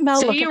at Mel.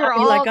 So looking you were at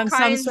me all like I'm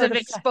kinds some sort of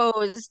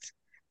exposed.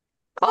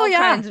 All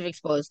kinds of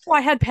exposed. Well,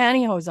 I had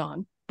pantyhose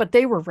on, but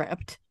they were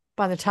ripped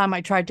by the time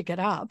I tried to get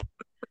up.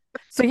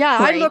 So yeah,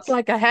 I looked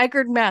like a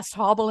haggard mess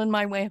hobbling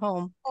my way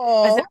home.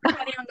 As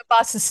everybody on the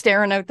bus is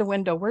staring out the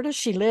window. Where does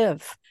she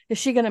live? Is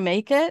she going to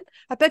make it?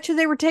 I bet you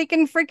they were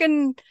taking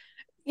freaking,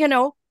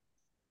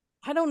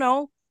 I don't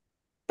know,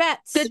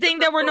 bets. Good thing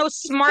there were no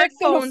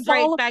smartphones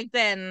right back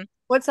then.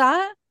 What's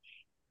that?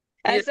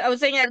 I was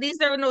saying at least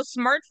there were no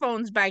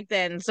smartphones back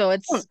then, so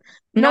it's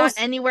not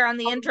anywhere on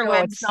the interwebs. No,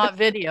 it's not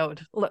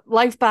videoed.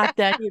 Life back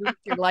then, you lived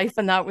your life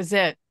and that was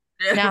it.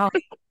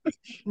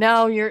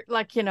 Now you're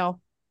like,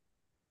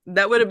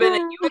 That would have been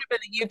you would have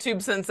been a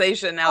YouTube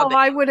sensation nowadays.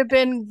 I would have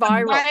been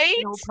viral.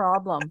 Right? No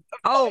problem.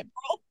 Oh,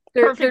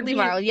 There'd perfectly be,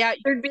 viral. Yeah.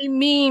 there'd be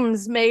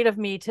memes made of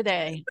me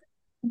today.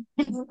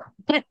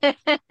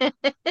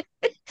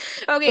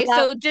 Okay,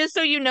 so just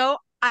so you know,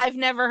 I've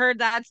never heard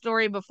that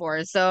story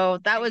before, so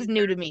that was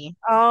new to me.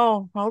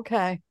 Oh,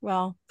 okay.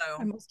 Well, I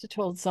So, must have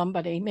told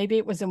somebody. Maybe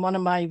it was in one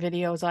of my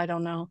videos. I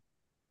don't know.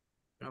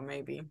 oh,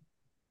 maybe.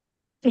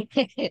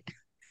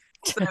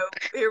 So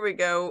here we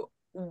go.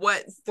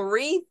 What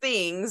 3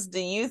 things do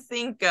you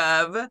think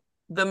of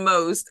the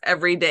most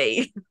every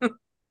day?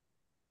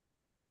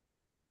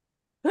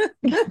 Can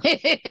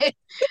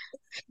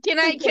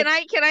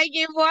I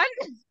give one?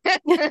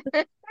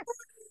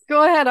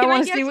 Go ahead. I Can I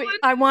want to guess see what one?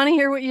 I want to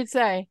hear what you'd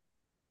say.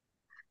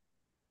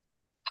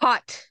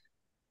 Hot.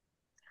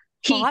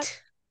 Hot?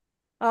 Heat.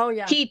 Oh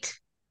yeah. Heat.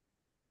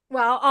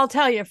 Well, I'll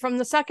tell you, from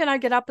the second I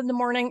get up in the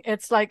morning,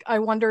 it's like I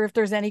wonder if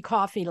there's any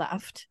coffee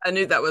left. I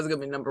knew that was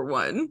going to be number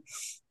 1.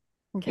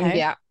 Okay.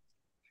 Yeah.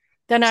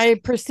 Then I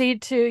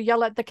proceed to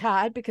yell at the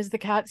cat because the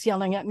cat's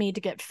yelling at me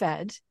to get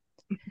fed.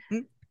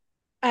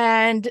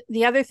 And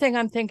the other thing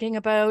I'm thinking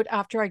about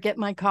after I get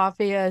my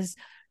coffee is,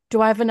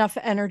 do I have enough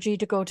energy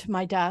to go to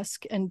my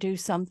desk and do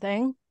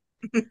something?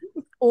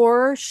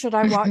 Or should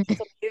I watch some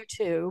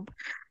YouTube?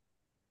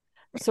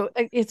 So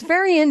it's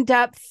very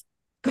in-depth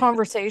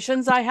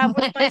conversations I have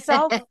with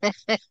myself.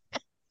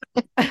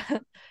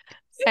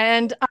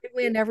 And I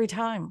win every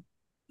time.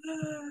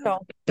 So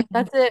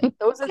that's it.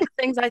 Those are the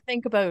things I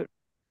think about.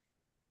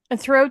 And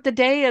throughout the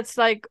day, it's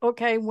like,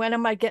 okay, when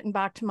am I getting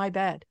back to my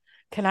bed?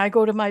 Can I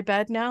go to my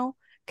bed now?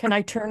 Can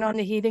I turn on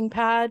the heating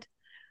pad?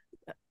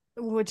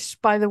 Which,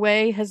 by the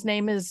way, his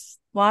name is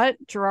what?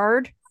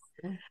 Gerard?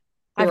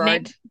 I've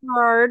named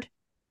Gerard.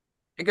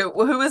 I go,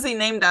 well, who is he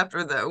named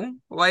after, though?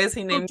 Why is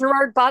he named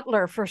Gerard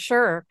Butler, for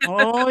sure.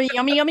 Oh,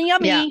 yummy, yummy,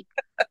 yummy. Yeah.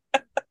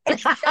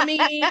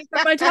 Yummy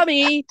for my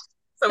tummy.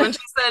 So when she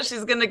says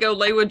she's going to go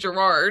lay with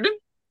Gerard,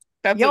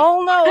 that's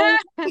Y'all know.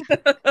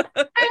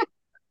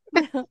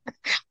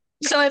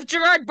 So if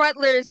Gerard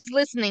Butler is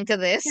listening to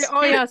this,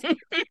 Oh, yes.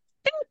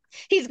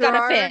 he's got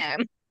a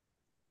fan.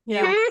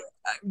 Yeah.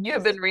 You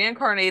have been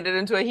reincarnated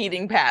into a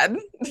heating pad.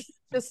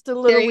 Just a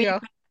little. There you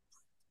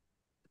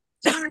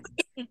go.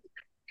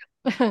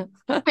 Oh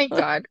my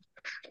God.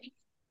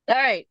 All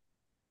right.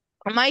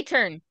 My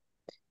turn.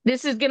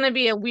 This is going to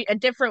be a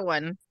different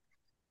one.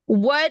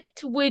 What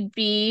would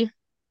be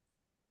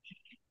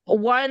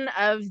one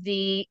of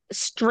the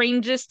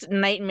strangest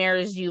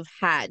nightmares you've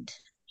had?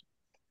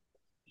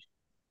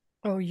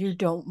 Oh, you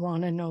don't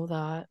want to know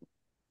that.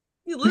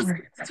 He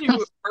listens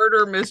to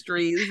murder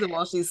mysteries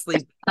while she's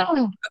sleeping.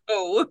 Oh,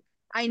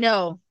 I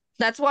know.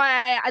 That's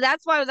why I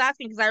was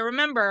asking, because I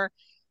remember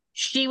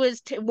she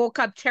was woke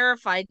up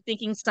terrified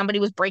thinking somebody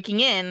was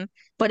breaking in,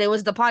 but it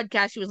was the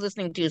podcast she was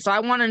listening to. So I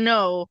want to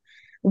know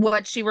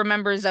what she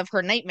remembers of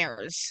her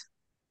nightmares,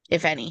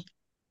 if any.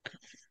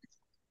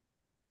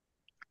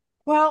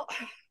 Well,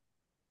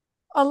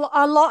 a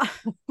lot.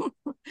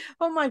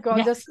 Oh my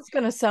God, this is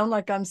going to sound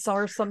like I'm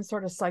some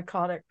sort of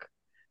psychotic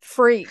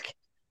freak,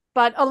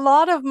 but a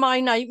lot of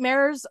my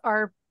nightmares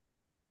are,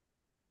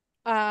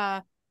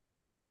 I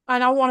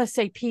don't want to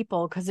say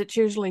people because it's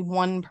usually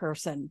one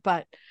person,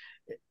 but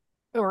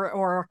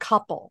or a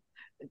couple.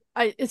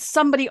 It's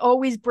somebody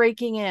always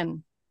breaking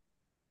in.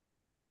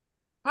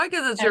 I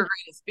guess it's your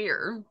greatest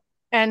fear.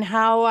 And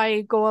how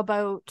I go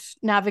about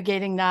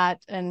navigating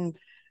that, and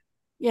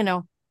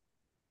yeah,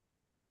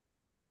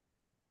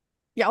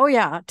 oh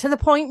yeah, to the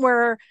point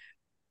where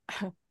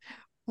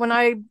when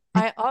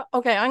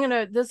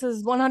okay, this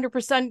is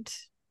 100%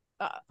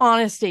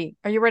 honesty.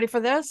 Are you ready for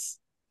this?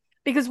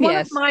 Because one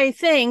of my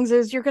things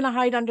is you're going to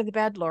hide under the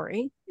bed,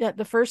 Lorie. Yeah,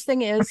 the first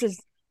thing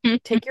is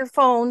take your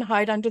phone,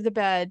 hide under the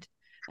bed,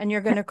 and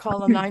you're going to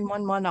call a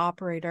 911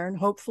 operator, and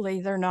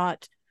hopefully they're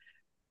not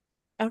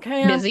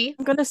busy.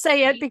 I'm going to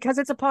say it because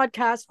it's a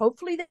podcast.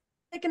 Hopefully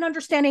they can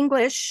understand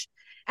English,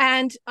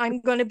 and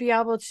I'm going to be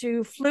able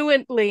to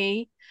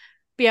fluently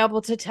be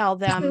able to tell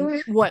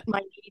them what my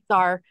needs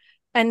are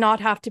and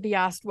not have to be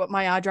asked what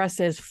my address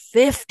is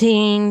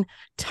 15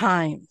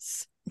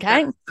 times.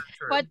 Okay.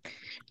 But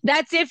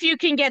that's if you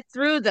can get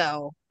through,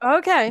 though.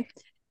 Okay.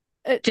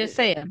 Just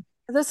saying.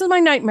 This is my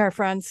nightmare,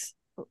 friends.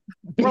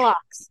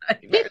 Relax.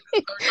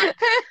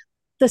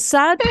 The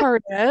sad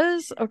part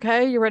is,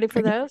 okay, you ready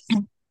for this?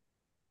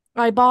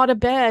 I bought a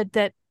bed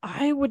that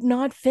I would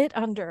not fit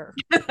under.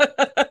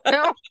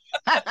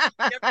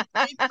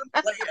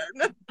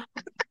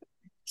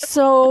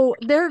 So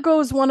there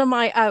goes one of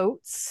my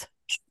outs.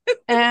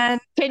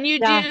 And can you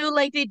do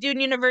like they do in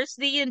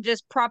university and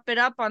just prop it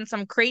up on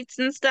some crates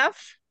and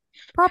stuff?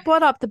 Prop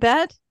what up? The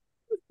bed?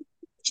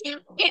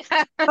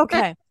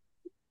 Okay.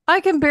 I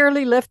can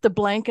barely lift the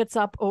blankets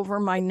up over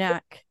my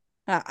neck.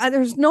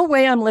 There's no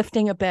way I'm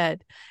lifting a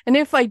bed. And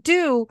if I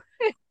do,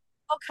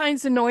 all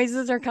kinds of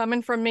noises are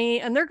coming from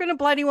me, and they're going to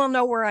bloody well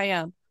know where I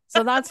am.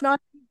 So that's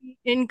not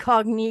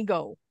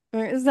incognito.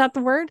 Is that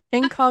the word?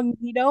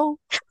 Incognito?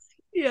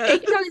 Yeah.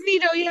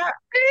 Incognito, yeah.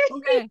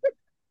 Okay.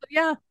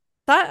 Yeah,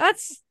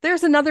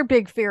 there's another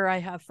big fear I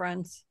have,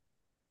 friends.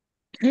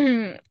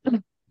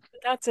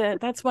 That's it.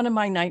 That's one of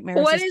my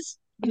nightmares. What is is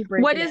you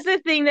what breaking is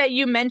it. the thing that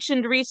you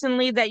mentioned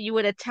recently that you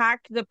would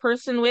attack the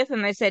person with?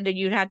 And I said that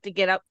you'd have to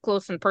get up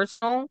close and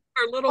personal.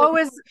 Our little Oh,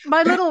 is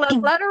my little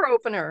letter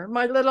opener,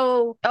 my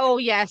little. Oh,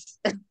 yes.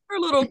 our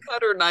little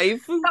cutter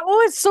knife.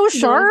 Oh, it's so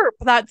sharp,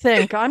 that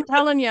thing. I'm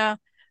telling you,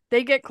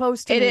 they get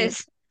close to It me.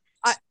 is.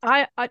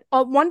 I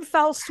one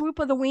foul swoop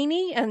of the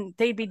weenie and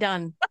they'd be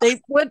done.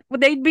 They'd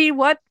be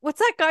what's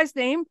that guy's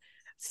name?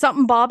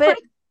 Something Bobbitt?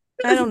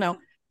 I don't know.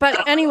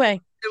 But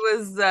anyway, It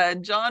was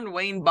John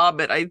Wayne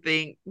Bobbitt, I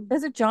think.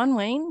 is it John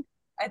Wayne?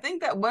 I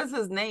think that was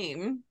his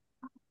name.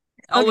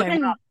 I'll Okay. look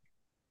it up.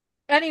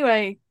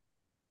 Anyway,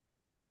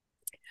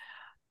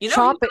 You know, he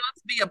shop went it. on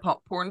to be a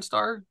porn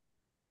star.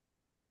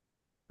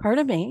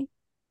 Pardon me.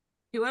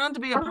 He went on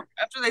to be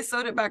after they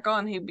sewed it back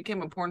on, he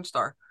became a porn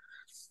star.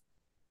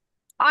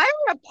 I'm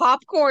a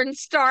popcorn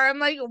star. I'm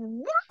like,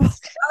 what?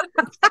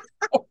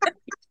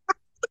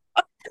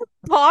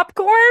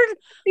 Popcorn?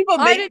 People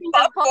I make didn't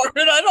have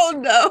popcorn. I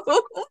don't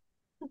know.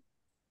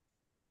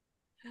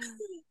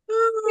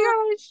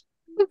 Gosh.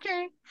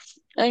 Okay.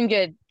 I'm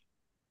good.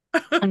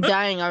 I'm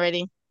dying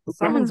already.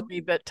 Someone's a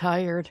wee bit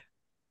tired.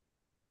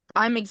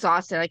 I'm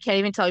exhausted. I can't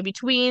even tell you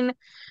between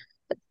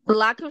the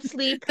lack of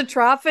sleep. The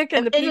traffic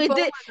and the Anyway,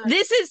 people.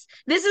 this is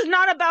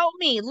not about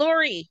me,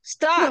 Lori.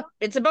 Stop.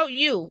 It's about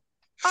you.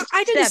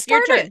 I didn't Steph,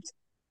 your start turn.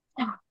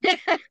 it.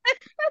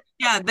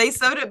 Yeah, they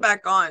sewed it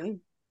back on.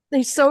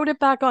 They sewed it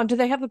back on. Do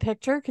they have a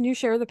picture? Can you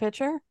share the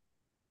picture?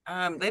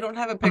 They don't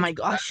have a picture. Oh my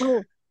gosh.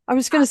 Oh, I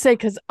was going to say,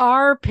 because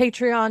our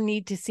Patreon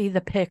need to see the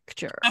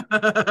picture.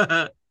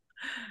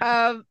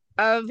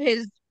 Of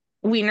his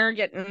wiener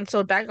getting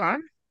sewed back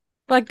on.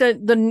 Like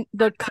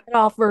the cut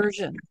off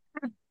version.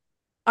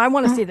 I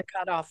want to see the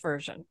cut off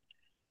version.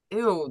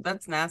 Ew,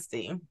 that's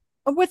nasty.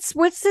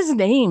 What's his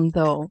name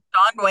though?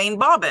 John Wayne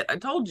Bobbitt. I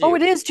told you. Oh,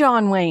 it is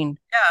John Wayne.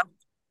 Yeah.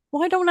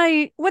 Why don't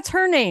I? What's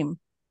her name?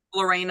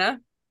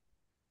 Lorena.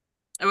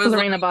 It was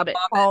Lorena Bobbitt.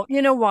 Oh,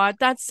 you know what?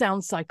 That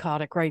sounds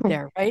psychotic right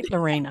there, right,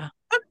 Lorena?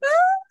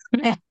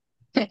 Oh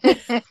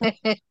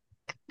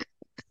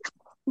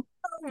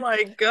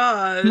my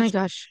gosh. Oh my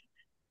gosh.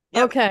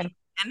 Yep. Okay.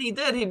 And he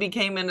did. He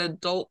became an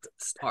adult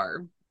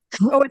star.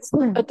 Oh, it's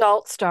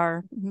adult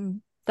star.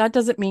 That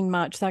doesn't mean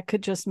much. That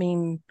could just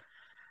mean.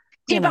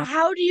 But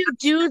how do you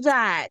do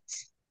that?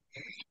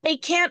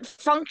 It can't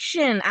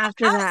function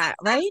after that,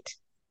 right?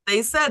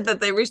 They said that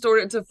they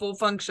restored it to full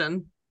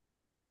function.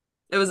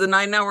 It was a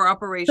 9-hour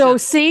operation. So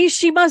see,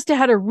 she must have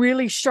had a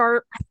really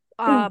sharp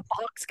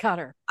box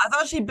cutter. I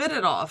thought she bit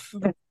it off.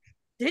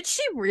 Did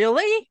she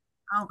really?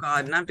 Oh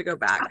God, and I have to go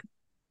back.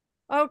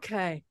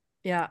 Okay.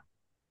 Yeah.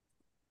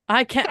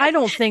 I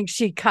don't think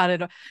she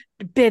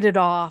bit it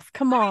off.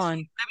 Come on.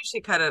 Maybe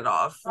she cut it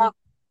off.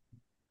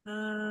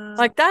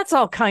 Like that's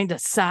all kind of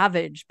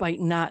savage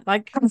biting that.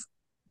 Like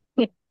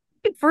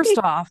first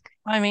off,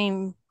 I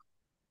mean,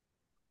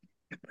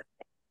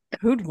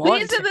 who'd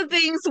want These are the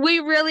things we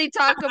really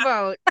talk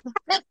about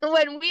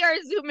when we are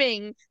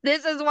Zooming.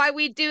 This is why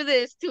we do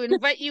this, to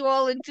invite you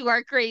all into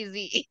our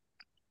crazy.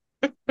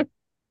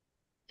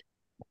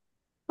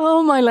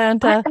 Oh my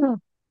Lanta.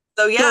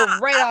 So yeah, So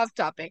right off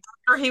topic.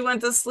 after he went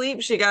to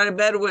sleep, she got in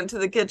bed, went to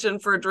the kitchen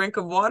for a drink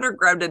of water,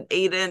 grabbed an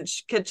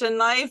 8-inch kitchen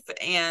knife,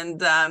 and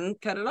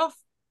cut it off.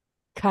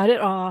 Cut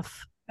it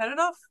off. Cut it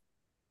off.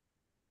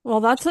 Well,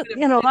 that's a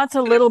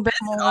little bit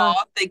more.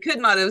 Off. They could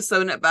not have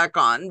sewn it back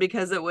on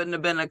because it wouldn't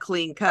have been a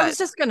clean cut. I was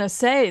just gonna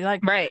say,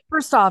 like, right.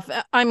 First off,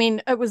 I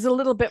mean, it was a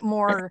little bit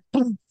more.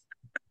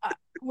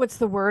 What's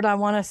the word I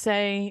want to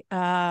say?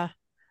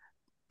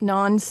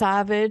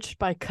 Non-savage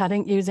by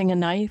using a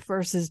knife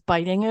versus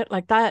biting it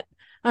like that.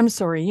 I'm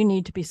sorry, you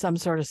need to be some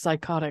sort of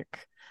psychotic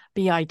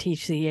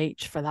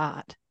bitch for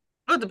that.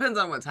 Well, it depends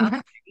on what's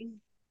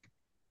happening.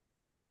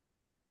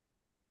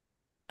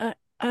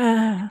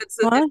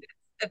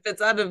 If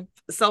it's out of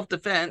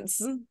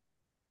self-defense,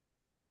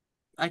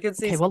 I could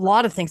see. Okay, well, a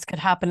lot of things could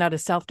happen out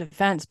of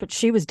self-defense, but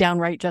she was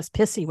downright just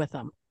pissy with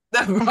them.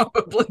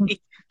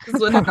 Probably.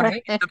 This wouldn't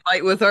have been to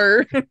fight with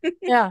her.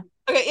 Yeah.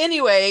 Okay.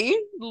 Anyway,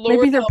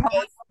 maybe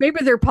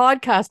their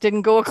podcast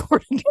didn't go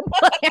according to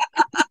plan.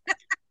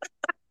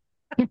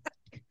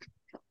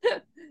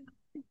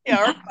 Yeah,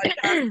 our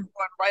podcast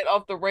went right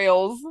off the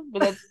rails, but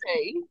that's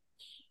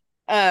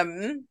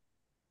okay.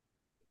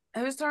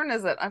 Whose turn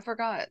is it? I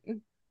forgot.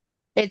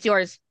 It's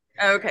yours.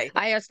 Okay.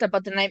 I asked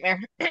about the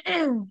nightmare.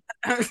 And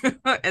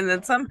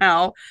then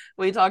somehow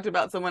we talked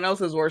about someone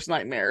else's worst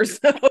nightmares.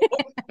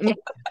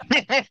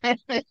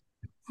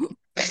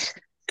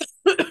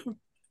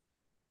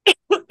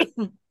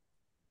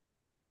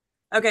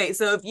 Okay,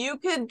 so if you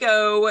could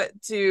go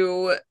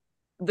to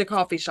the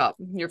coffee shop,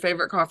 your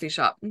favorite coffee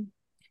shop,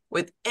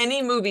 with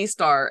any movie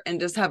star and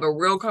just have a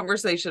real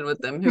conversation with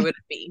them, who would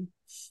it be?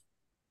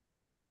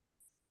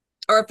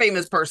 Or a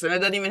famous person. It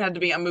doesn't even have to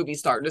be a movie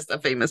star, just a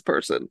famous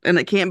person. And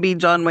it can't be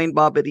John Wayne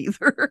Bobbitt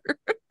either.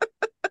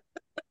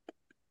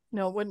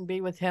 No, it wouldn't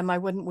be with him. I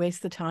wouldn't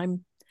waste the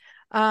time.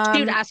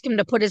 You'd ask him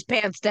to put his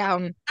pants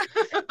down.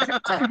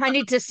 I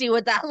need to see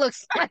what that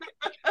looks like.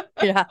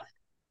 Yeah.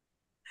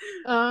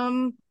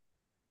 Oh,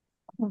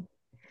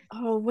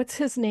 what's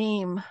his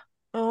name?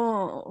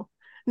 Oh,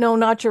 no,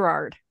 not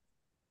Gerard.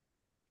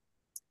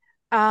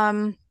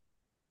 Oh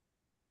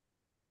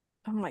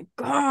my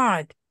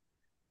God.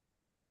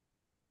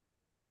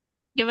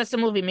 Give us a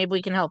movie. Maybe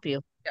we can help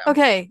you.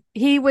 Okay,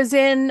 he was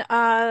in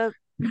that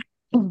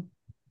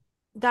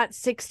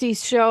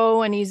 60s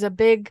show, and he's a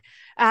big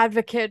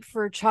advocate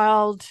for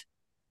child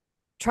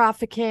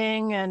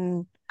trafficking,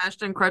 and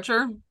Ashton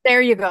Kutcher.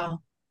 there you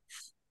go.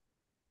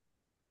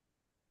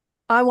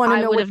 I want to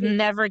I know would what have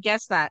never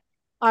guessed that.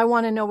 I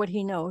want to know what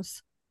he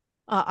knows.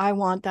 I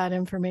want that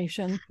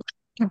information.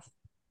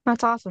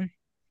 That's awesome.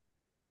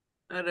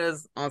 That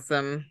is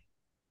awesome.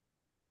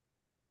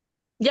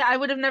 Yeah, I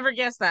would have never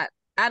guessed that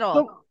at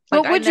all.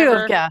 What Like, I would you have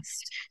never,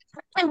 guessed?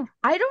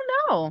 I don't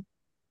know.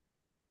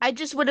 I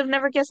just would have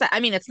never guessed that. I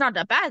mean, it's not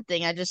a bad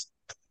thing. I just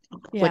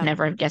would Yeah.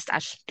 never have guessed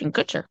Ashton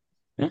Kutcher.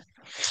 Yeah.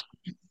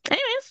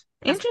 Anyways,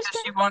 That's because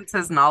interesting. she wants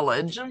his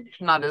knowledge,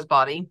 not his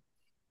body.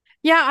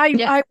 Yeah,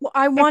 Yeah.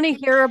 I want to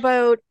hear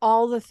about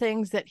all the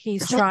things that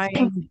he's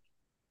trying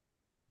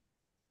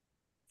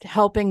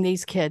helping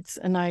these kids,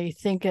 and I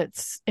think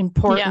it's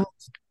important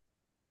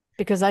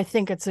because I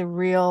think it's a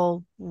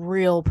real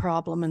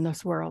problem in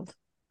this world.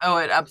 Oh,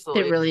 it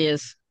absolutely It really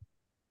is.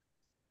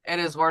 It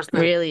is worse It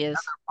than really is.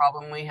 another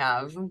problem we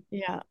have.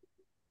 Yeah.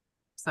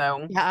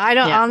 So Yeah, I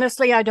don't Yeah.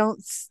 honestly, I don't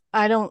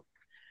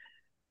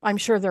I'm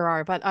sure there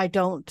are, but I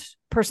don't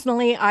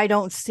personally, I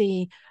don't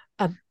see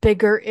a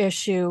bigger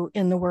issue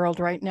in the world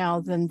right now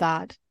than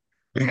that.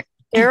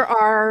 There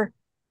are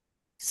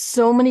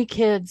so many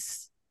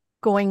kids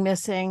going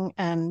missing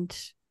and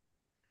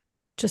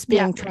just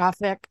being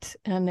trafficked,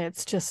 and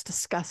it's just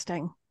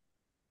disgusting.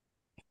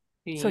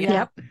 So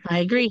Yep, I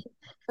agree.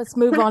 Let's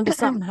move on to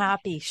something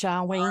happy,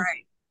 shall we? All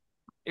right.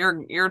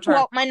 Your turn.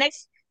 Well, my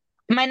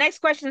next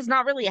question is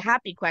not really a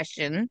happy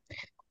question.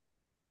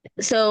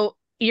 So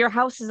your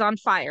house is on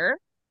fire.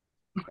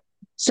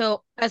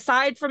 So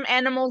aside from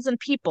animals and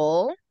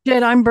people,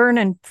 Shit, I'm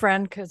burning,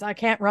 friend, because I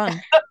can't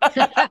run.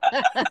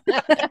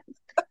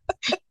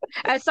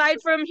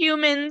 aside from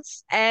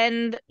humans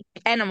and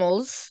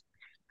animals,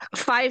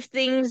 5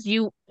 things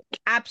you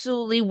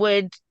absolutely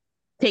would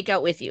take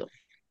out with you.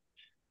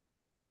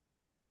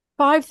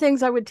 5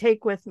 things I would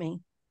take with me.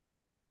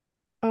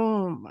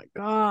 Oh my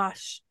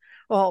gosh.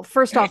 Well,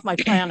 first off, my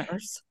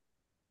planners.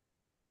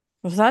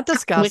 Was that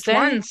disgusting? Which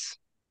ones?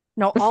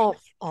 No,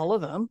 all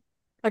of them.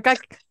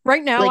 Like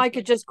right now, Like I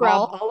could just grab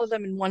all? all of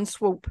them in one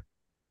swoop.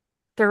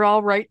 They're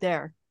all right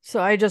there. So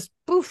I just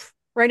poof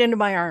right into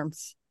my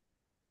arms.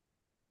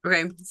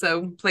 Okay,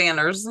 so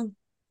planners.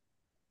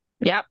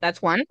 Yep,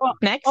 that's one.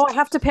 Next. Oh, I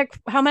have to pick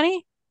how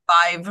many?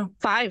 5.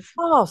 5.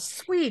 Oh,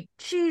 sweet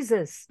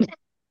Jesus.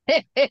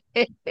 I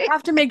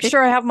have to make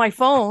sure I have my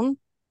phone.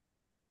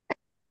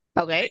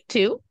 Okay,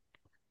 2.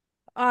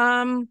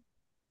 I'm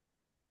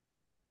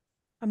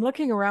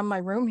looking around my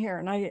room here,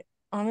 and I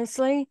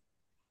honestly,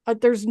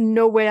 there's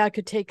no way I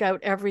could take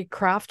out every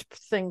craft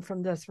thing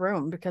from this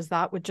room, because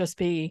that would just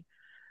be,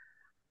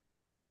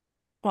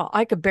 well,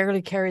 I could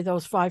barely carry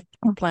those 5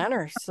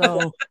 planners.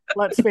 So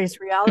let's face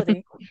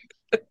reality.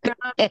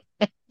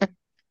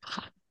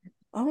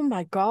 Oh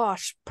my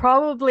gosh.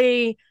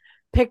 Probably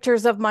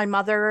pictures of my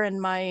mother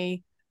and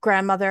my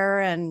grandmother,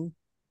 and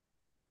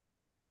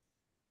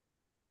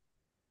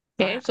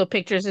Okay, so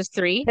pictures is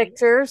 3.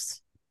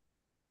 pictures.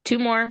 2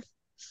 more.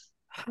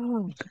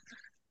 Oh,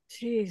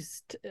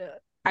 jeez.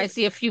 I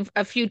see a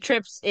few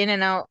trips in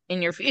and out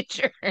in your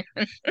future.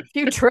 A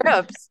few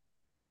trips.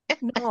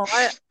 No,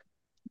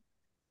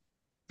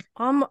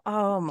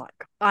 oh my,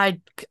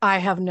 I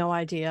have no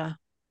idea.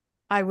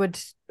 I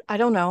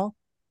don't know.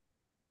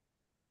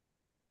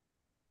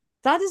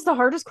 That is the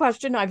hardest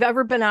question I've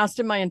ever been asked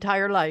in my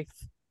entire life.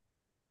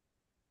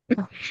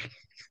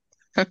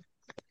 The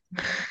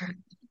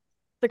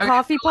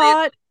coffee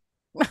pot.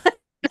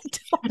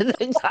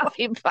 The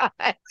coffee pot.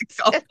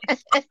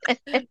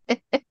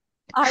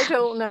 I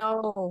don't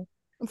know.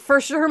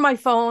 For sure, my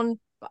phone.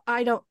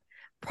 I don't.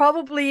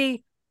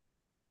 Probably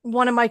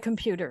one of my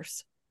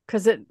computers,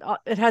 because it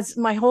has,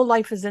 my whole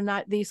life is in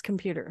these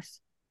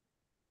computers.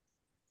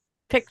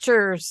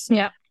 Pictures,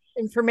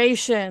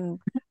 information,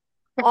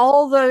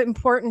 all the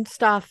important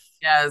stuff.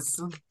 Yes.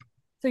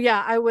 So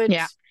yeah, I would.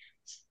 Yeah.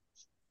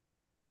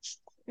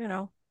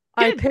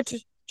 I picture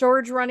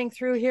George running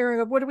through here and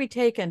go, "What are we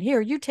taking? Here,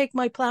 you take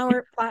my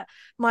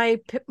my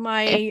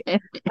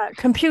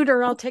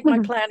computer. I'll take my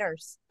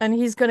planners." And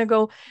he's going to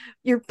go,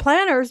 "Your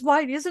planners?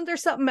 Why isn't there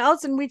something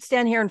else?" And we'd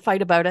stand here and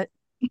fight about it.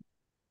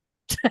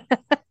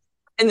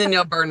 And then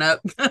you'll burn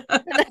up.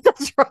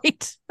 That's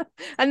right.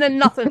 And then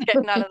nothing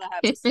getting out of the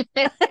house.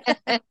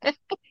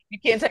 You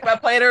can't take my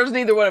planners.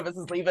 Neither one of us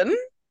is leaving.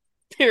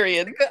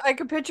 Period. I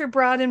could picture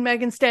Brad and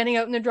Megan standing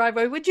out in the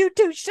driveway. "Would you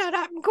two shut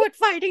up and quit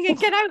fighting and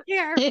get out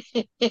here?"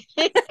 You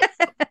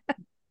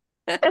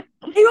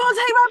won't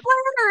take my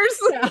planners.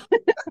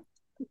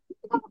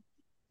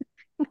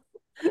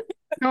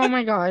 Oh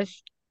my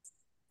gosh.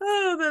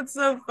 Oh, that's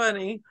so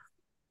funny.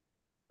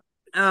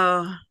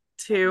 Oh,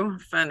 too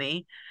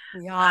funny.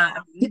 Yeah.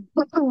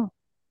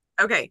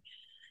 Okay.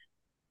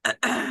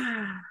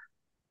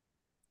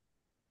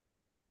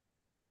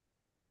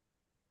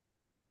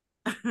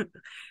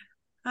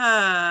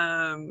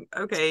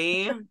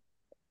 Okay.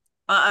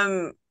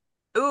 Um,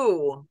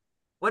 ooh,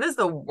 what is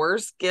the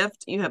worst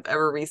gift you have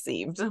ever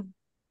received?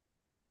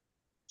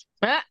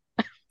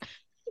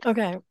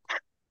 Okay.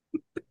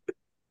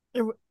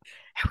 It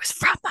was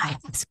from my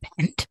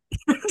husband.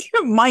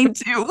 Mine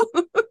too.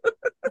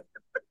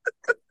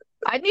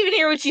 I didn't even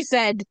hear what you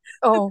said.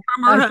 Oh,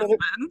 From I her said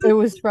it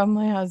was from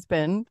my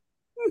husband.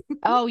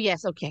 Oh,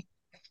 yes, okay.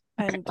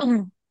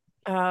 And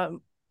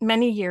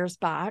many years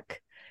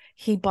back,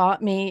 he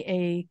bought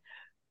me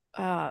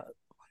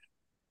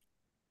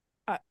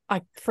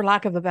for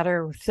lack of a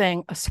better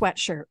thing, a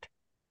sweatshirt.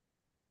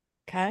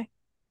 Okay.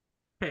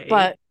 Okay.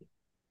 But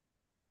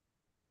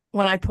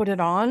when I put it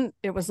on,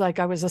 it was like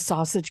I was a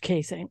sausage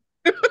casing.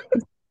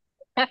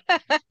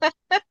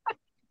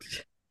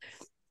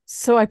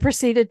 So I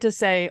proceeded to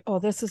say, "Oh,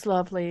 this is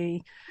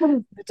lovely.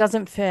 It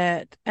doesn't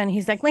fit." And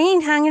he's like, "We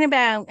ain't hanging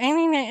about."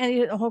 And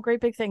a whole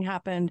great big thing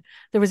happened.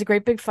 There was a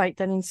great big fight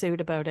that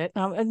ensued about it.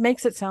 Now it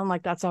makes it sound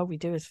like that's all we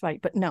do is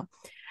fight, but no.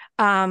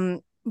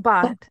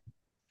 But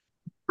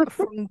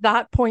from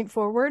that point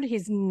forward,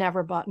 he's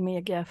never bought me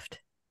a gift.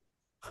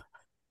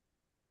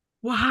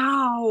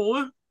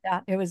 Wow.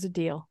 Yeah, it was a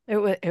deal.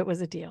 It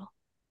was a deal.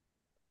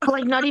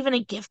 Like not even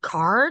a gift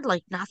card,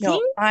 like nothing.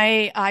 No,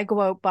 I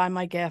go out, buy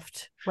my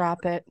gift,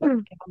 wrap it,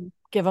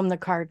 give him the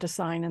card to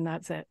sign, and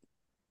that's it.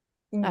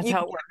 That's You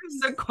how it use works.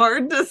 the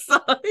card to sign.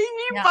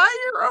 You Yeah. buy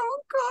your own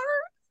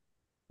card.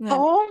 Yeah.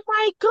 Oh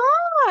my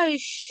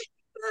gosh.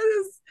 That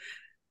is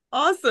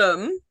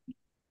awesome.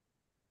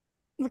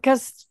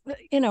 Because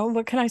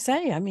what can I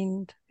say? I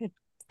mean, it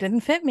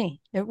didn't fit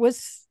me. It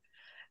was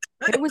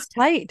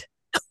tight.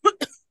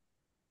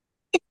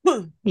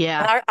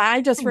 Yeah. And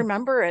I just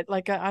remember it.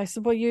 Like I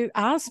said, well, you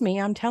asked me,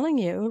 I'm telling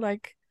you,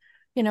 like,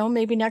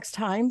 maybe next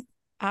time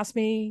ask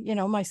me,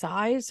 my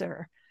size,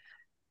 or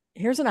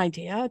here's an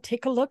idea.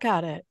 Take a look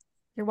at it.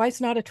 Your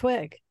wife's not a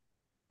twig.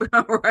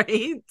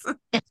 Right.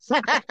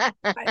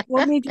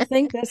 What made you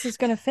think this is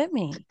going to fit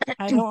me?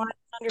 I don't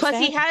Plus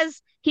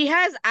understand. he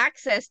has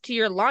access to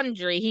your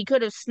laundry. He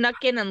could have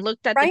snuck in and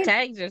looked at the Right?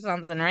 tags or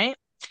something, right?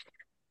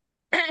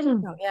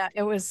 No, yeah,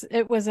 it was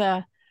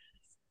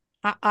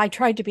I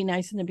tried to be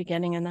nice in the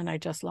beginning and then I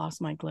just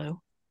lost my glue.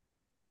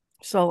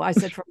 So I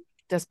said, from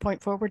this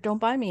point forward, don't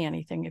buy me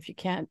anything. If you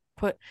can't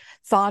put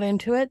thought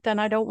into it, then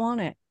I don't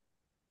want it.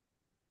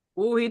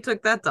 Oh, he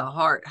took that to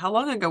heart. How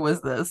long ago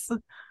was this?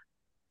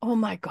 Oh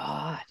my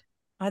God.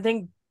 I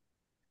think,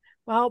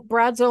 well,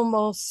 Brad's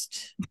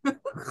almost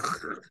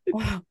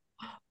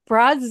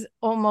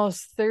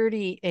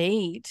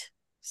 38.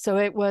 So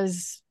it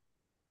was,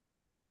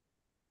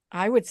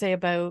 I would say,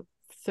 about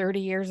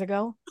 30 years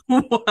ago.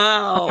 Oh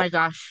Wow. my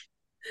gosh.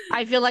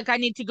 I feel like I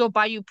need to go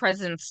buy you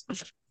presents.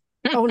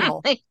 Oh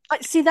no.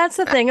 See, that's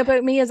the thing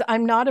about me is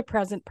I'm not a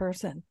present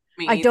person.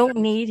 Me I either. don't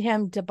need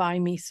him to buy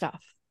me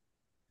stuff.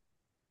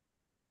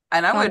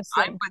 And I'm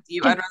Honestly. with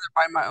you. I'd rather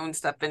buy my own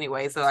stuff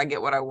anyway, so I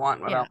get what I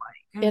want, what I Yeah. like.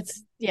 Yeah.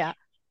 'Cause there's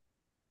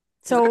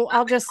So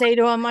I'll just say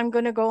to him, I'm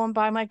going to go and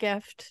buy my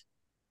gift.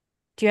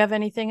 Do you have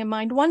anything in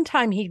mind? One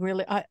time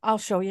I'll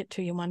show it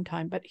to you one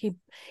time, but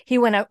he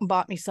went out and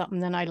bought me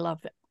something and I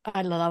love it.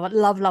 I love it.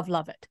 Love, love,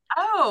 love it.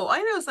 Oh,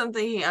 I know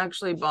something he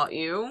actually bought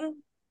you.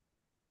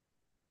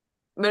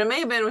 But it may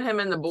have been him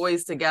and the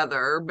boys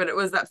together, but it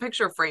was that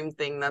picture frame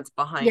thing that's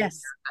behind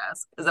Yes. your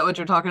desk. Is that what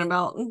you're talking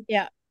about?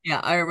 Yeah. Yeah,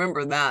 I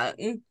remember that.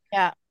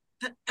 Yeah.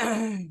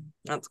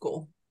 That's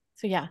cool.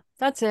 So yeah,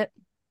 that's it.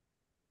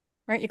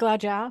 Aren't you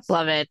glad you asked?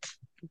 Love it.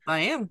 I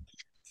am.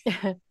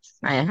 Oh,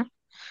 yeah.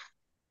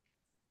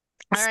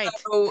 All right.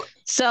 So,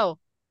 So,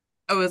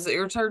 oh, is it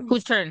your turn?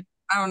 whose turn?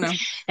 I don't know.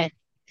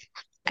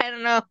 I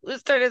don't know.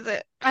 Whose turn is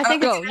it? I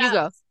think it's Go, you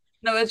go.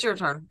 No, it's your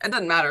turn. It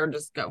doesn't matter.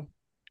 Just go.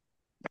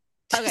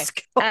 Okay.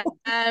 just go.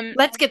 Um,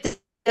 Let's get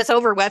this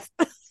over with.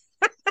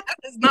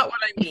 That's not what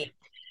I mean.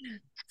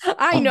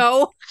 I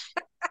know.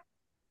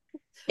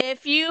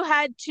 if you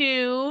had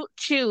to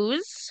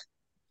choose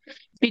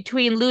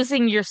between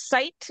losing your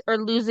sight or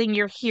losing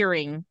your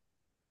hearing,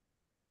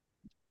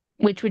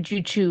 which would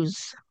you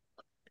choose?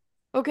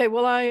 Okay,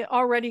 well, I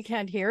already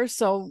can't hear,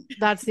 so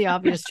that's the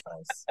obvious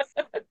choice.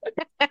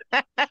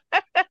 I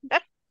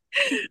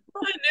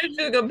knew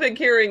she was gonna pick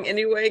hearing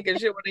anyway because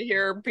she want to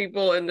hear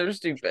people and they're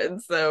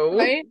stupid. So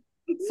Right?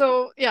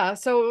 So, yeah,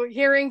 so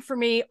hearing for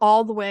me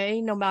all the way,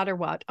 no matter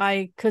what.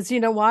 Because you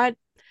know what?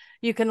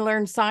 You can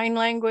learn sign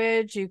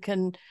language,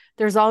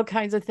 there's all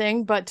kinds of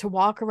things, but to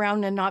walk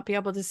around and not be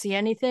able to see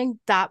anything,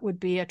 that would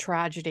be a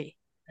tragedy.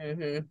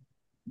 Mhm.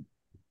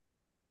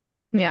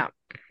 Yeah,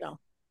 So,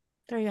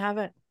 there you have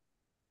it.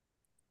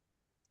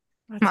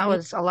 That's that me.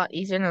 was a lot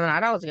easier than I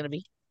thought it was going to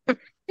be.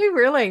 You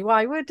really?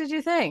 Why? What did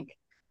you think?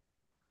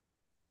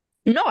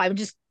 No, I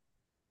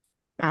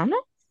don't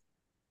know.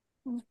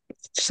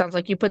 Sounds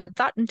like you put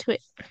thought into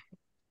it.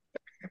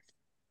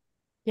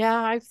 Yeah,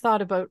 I've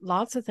thought about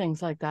lots of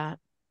things like that.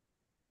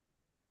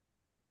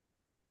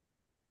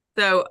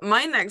 So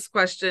my next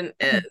question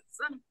is,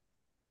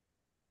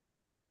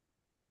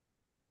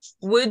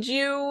 would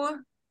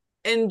you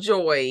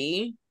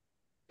enjoy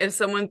if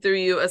someone threw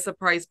you a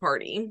surprise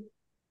party?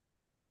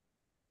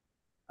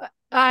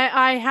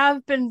 I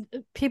have been,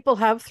 people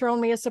have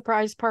thrown me a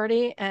surprise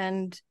party,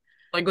 and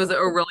Like, was it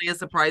really a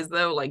surprise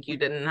though? Like you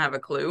didn't have a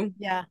clue?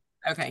 yeah,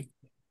 Okay.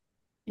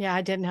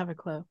 I didn't have a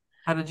clue.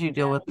 How did you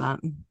deal with that?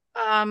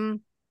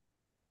 Um,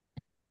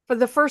 for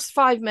the first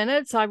 5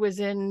 minutes, I was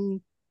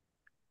in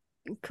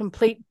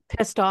complete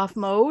pissed off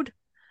mode,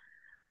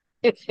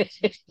 and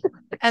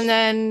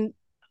then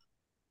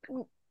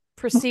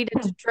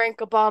proceeded to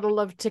drink a bottle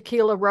of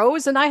tequila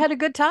rose, and I had a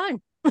good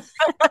time.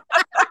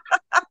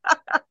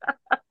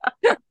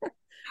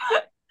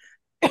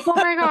 Oh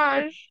my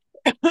gosh.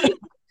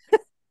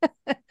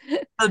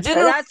 So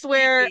generally That's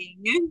where,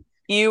 speaking,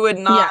 you would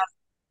not,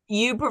 yeah,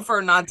 you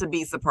prefer not to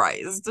be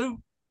surprised.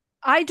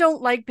 I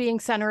don't like being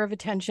center of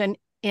attention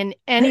in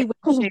any way,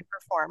 shape, or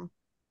form.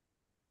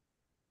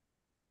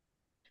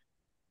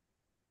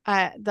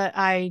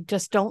 I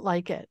just don't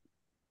like it.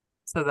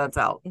 So that's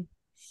out.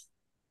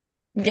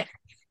 yeah,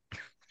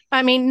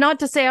 I mean, not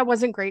to say I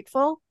wasn't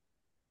grateful.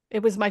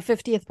 It was my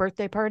 50th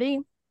birthday party.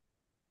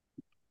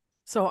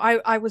 So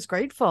I was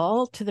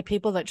grateful to the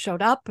people that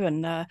showed up,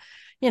 and the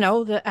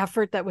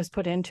effort that was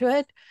put into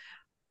it.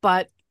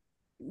 But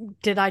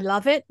did I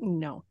love it?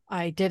 No,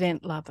 I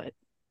didn't love it.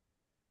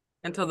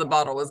 Until the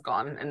bottle was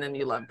gone and then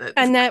you loved it.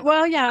 And then,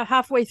 well, yeah,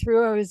 halfway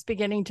through, I was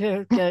beginning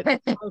to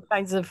get all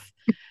kinds of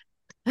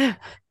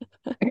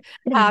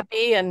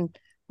happy and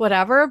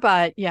whatever.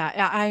 But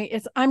yeah,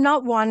 I'm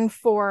not one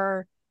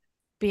for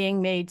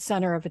being made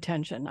center of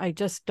attention. I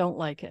just don't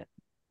like it.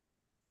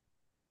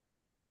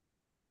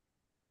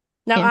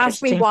 Now,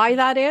 ask me interesting. why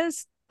that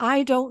is.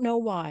 I don't know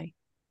why.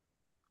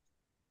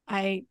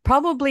 I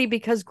probably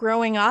because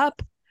growing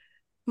up,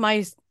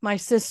 my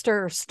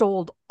sister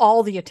stole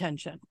all the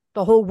attention.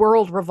 The whole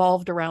world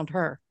revolved around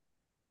her.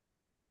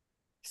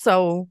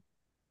 So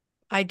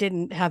I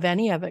didn't have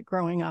any of it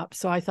growing up.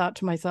 So I thought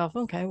to myself,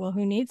 okay, well,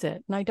 who needs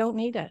it? And I don't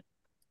need it.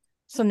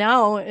 So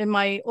now in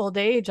my old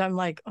age, I'm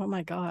like, oh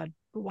my God,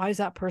 why is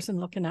that person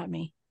looking at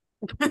me?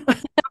 And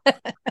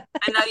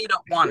now you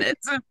don't want it.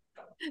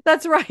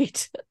 That's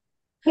right.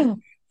 Hmm.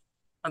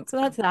 So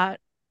that's that.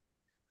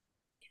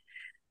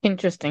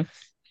 Interesting.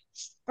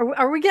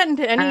 Are we getting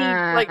to any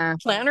like Uh,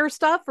 planner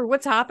stuff, or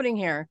what's happening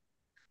here?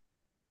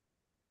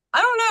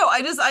 I don't know.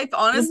 I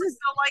honestly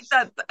feel like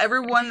that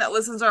everyone that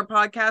listens to our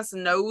podcast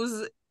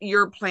knows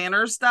your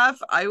planner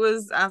stuff. I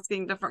was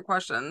asking different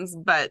questions,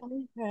 but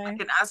I Okay.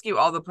 can ask you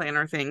all the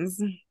planner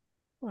things.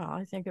 Well,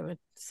 I think it would.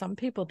 Some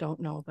people don't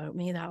know about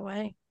me that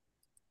way.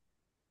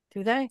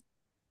 Do they?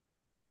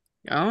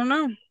 I don't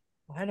know.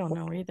 I don't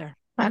know either.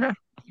 I don't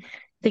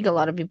think a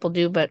lot of people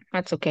do, but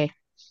that's okay.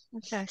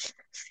 Okay.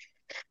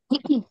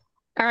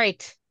 All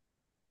right.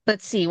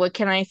 Let's see. What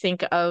can I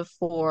think of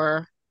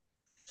for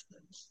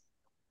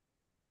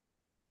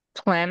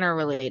planner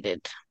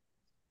related?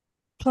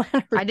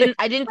 Planner. I didn't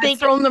I've think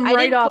thrown them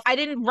right off. I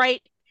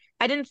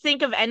didn't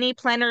think of any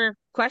planner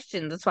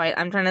questions. That's why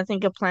I'm trying to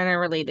think of planner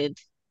related.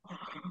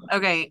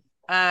 Okay.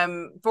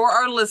 For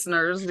our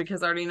listeners,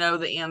 because I already know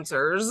the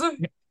answers.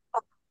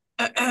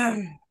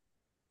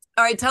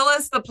 All right, tell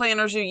us the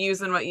planners you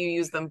use and what you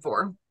use them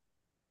for.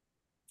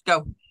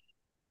 Go.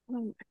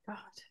 Oh my God.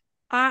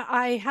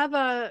 I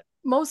have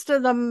most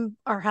of them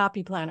are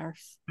happy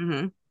planners.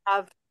 Mm-hmm. I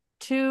have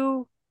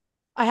two.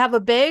 I have a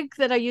big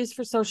that I use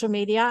for social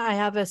media. I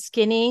have a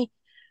skinny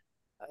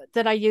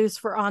that I use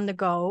for on the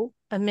go,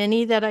 a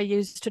mini that I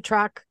use to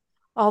track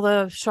all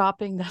the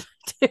shopping that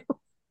I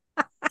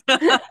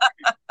do.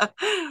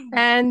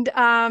 And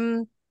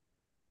I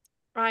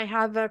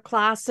have a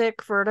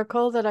classic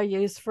vertical that I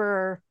use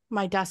for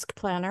my desk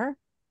planner,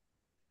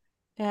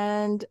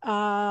 and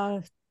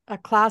a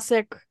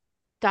classic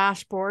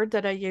dashboard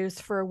that I use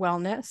for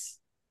wellness.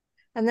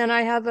 And then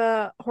I have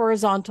a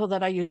horizontal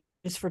that I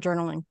use for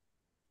journaling.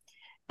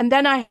 And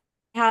then I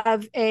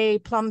have a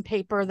plum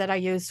paper that I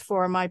use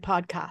for my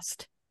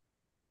podcast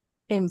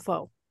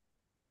info.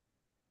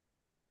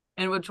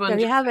 And which one? There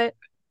you have it.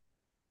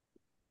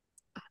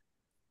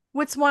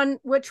 Which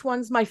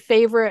one's my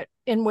favorite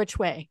in which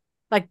way?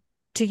 Like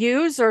to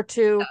use or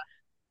to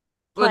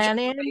plan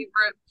in?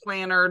 Favorite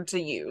planner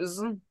to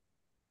use?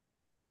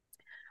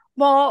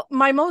 Well,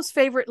 my most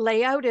favorite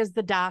layout is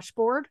the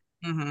dashboard.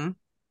 Mm-hmm.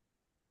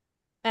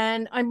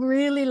 And I'm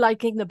really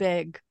liking the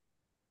big.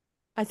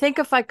 I think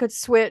if I could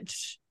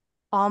switch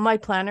all my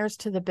planners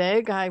to the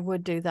big, I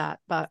would do that.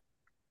 But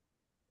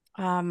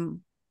I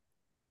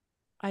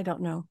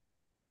don't know.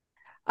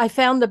 I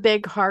found the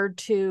big hard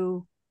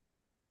to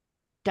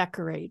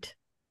decorate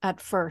at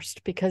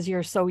first because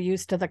you're so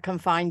used to the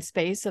confined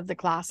space of the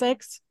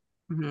classics.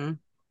 Mm-hmm.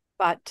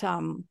 But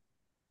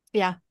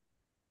yeah,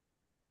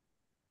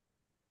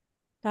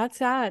 that's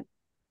that.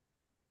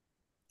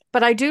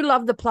 But I do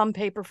love the plum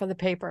paper for the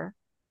paper.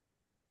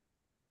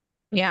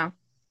 Yeah.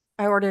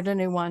 I ordered a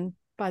new one,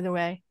 by the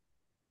way.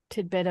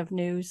 Tidbit of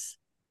news.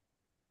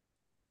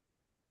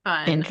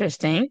 Fun.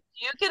 Interesting.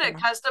 You get it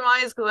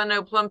customized because I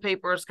know plum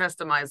paper is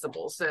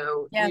customizable.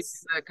 So you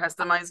Yes. the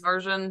customized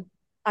version.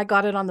 I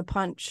got it on the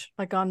punch,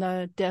 like on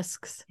the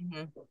discs.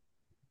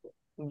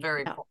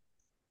 Very Yeah. cool.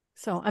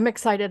 So I'm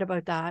excited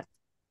about that.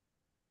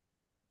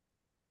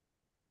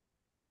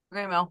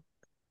 Okay, Mel.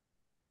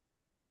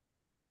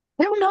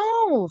 I don't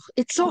know.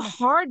 It's so Oh my,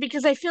 hard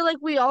because I feel like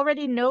we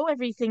already know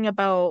everything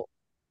about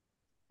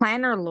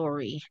planner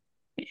Lori.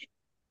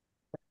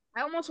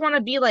 I almost want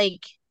to be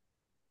like,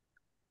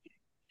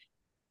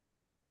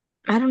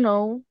 I don't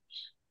know,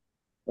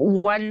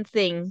 one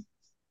thing.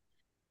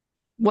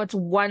 What's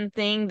one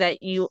thing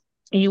that you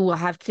will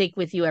have to take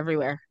with you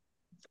everywhere?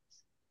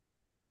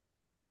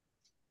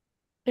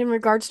 in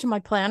regards to my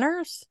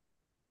planners,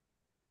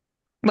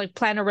 Like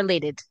planner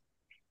related.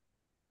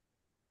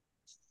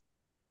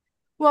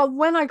 well,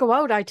 when I go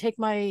out, I take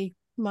my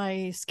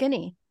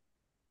skinny.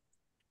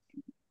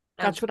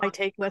 That's That's what I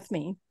take with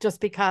me,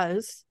 just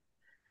because.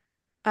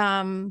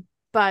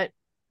 But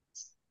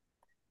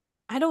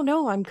I don't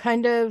know. I'm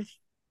kind of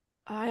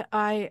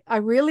I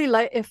really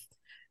like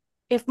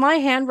if my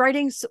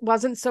handwriting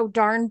wasn't so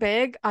darn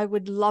big, I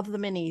would love the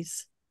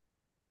minis.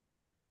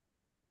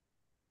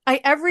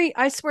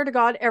 I swear to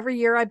God, every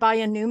year I buy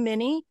a new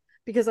mini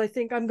because I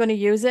think I'm going to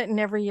use it, and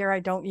every year I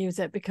don't use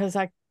it because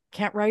I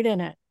can't write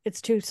in it.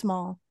 It's too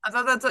small. I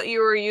thought that's what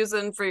you were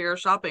using for your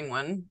shopping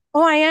one.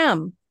 Oh, I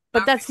am,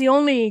 but Okay. that's the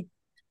only.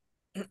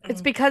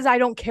 It's because I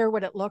don't care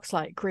what it looks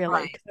like, really.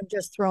 Right. 'Cause I'm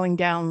just throwing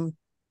down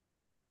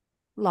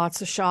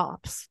lots of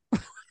shops.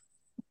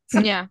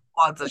 Yeah.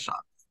 Lots of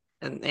shops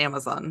and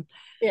Amazon.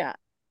 Yeah,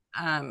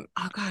 Oh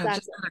God, I just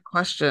exactly. had a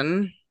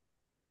question.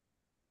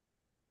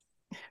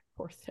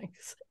 Poor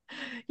things.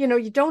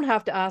 You don't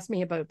have to ask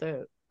me about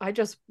the. I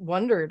just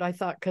wondered. I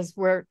thought because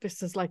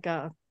this is like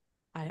a.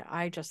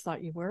 I just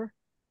thought you were,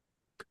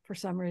 for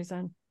some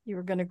reason, you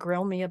were going to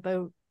grill me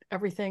about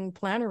everything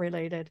planner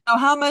related. So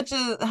how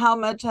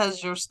much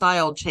has your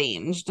style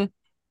changed?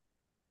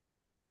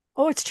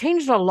 Oh, it's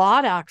changed a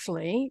lot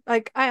actually.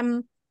 Like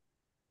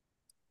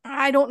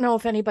I don't know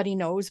if anybody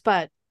knows,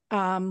 but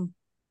um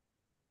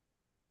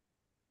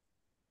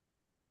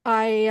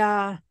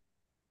I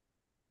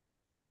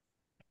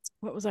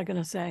what was I going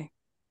to say?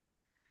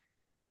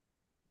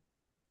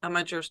 How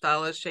much your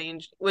style has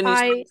changed when you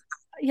I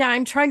Yeah,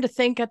 I'm trying to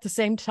think at the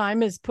same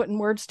time as putting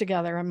words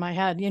together in my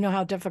head. You know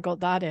how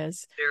difficult that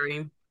is.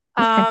 started?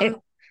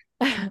 Um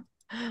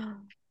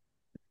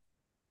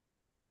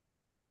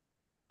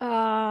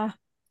uh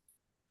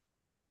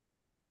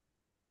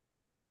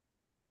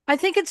I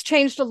think it's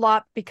changed a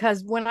lot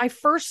because when I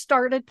first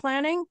started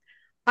planning,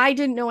 I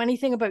didn't know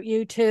anything about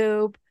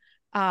YouTube.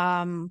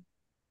 Um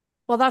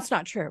well, that's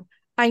not true.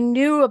 I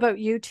knew about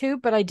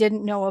YouTube, but I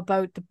didn't know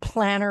about the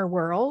planner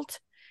world,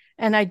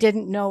 and I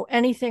didn't know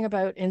anything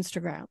about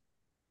Instagram.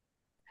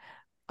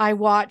 I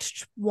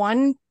watched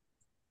one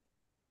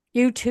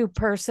YouTube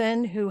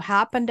person who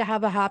happened to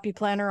have a happy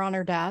planner on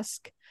her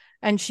desk,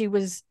 and she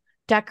was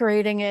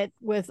decorating it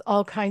with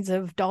all kinds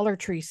of Dollar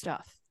Tree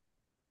stuff.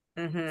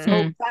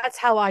 So Mm. that's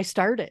how I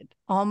started.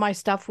 All my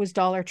stuff was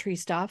Dollar Tree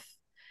stuff.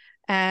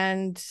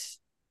 And,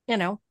 you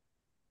know,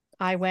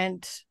 I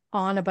went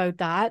on about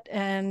that.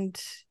 And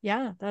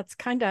yeah, that's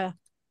kind of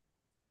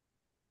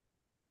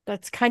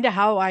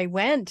how I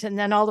went. And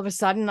then all of a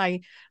sudden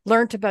I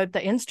learned about the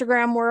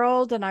Instagram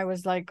world, and I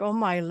was like, oh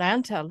my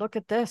Lanta, look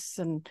at this.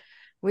 And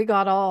we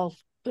got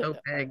So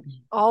big.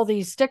 all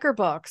these sticker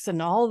books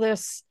and all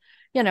this,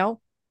 you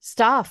know,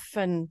 stuff.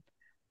 And,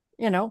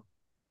 you know,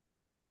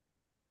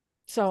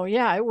 so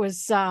yeah, it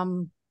was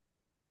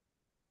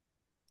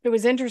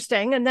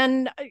interesting. And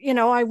then,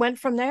 I went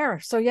from there.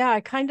 So yeah,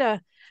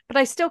 but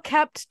I still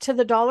kept to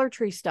the Dollar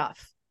Tree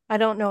stuff. I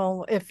don't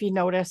know if you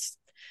noticed.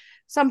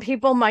 Some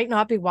people might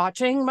not be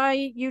watching my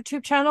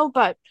YouTube channel,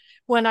 but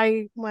when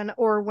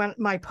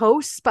my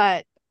posts,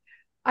 but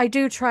I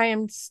do try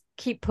and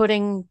keep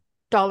putting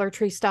Dollar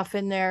Tree stuff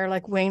in there,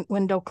 like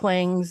window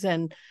clings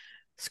and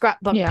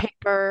scrapbook Yeah.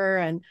 paper.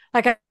 And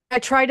like I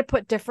try to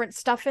put different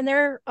stuff in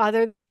there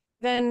other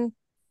than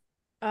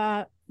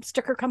uh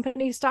sticker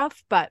company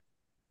stuff. But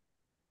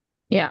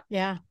Yeah.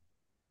 yeah,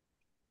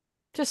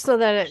 just so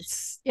that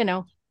it's,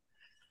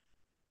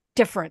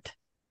 different.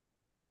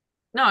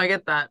 No, I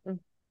get that. And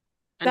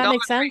That Dollar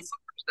makes Tree sense.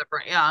 is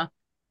different. Yeah,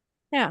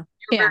 Yeah.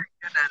 you're Yeah. very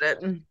good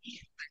at it.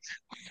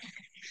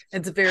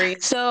 It's very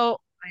So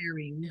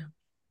inspiring.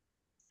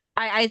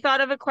 I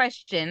thought of a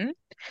question.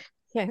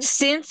 Okay.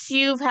 Since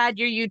you've had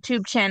your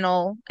YouTube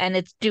channel and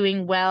it's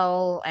doing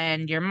well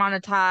and you're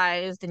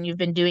monetized and you've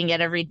been doing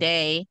it every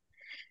day,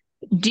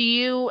 do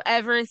you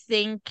ever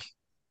think,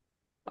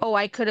 oh,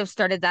 I could have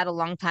started that a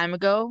long time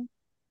ago?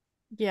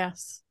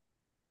 Yes,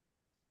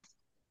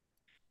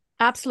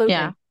 Yeah.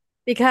 absolutely.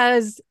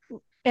 Because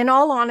in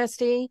all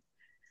honesty,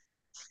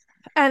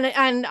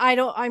 and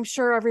I'm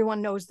sure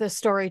everyone knows this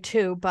story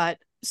too, but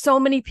so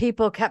many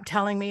people kept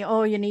telling me,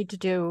 "Oh, you need to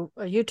do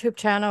a YouTube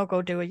channel,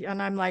 go do it."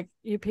 And I'm like,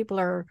 "You people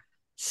are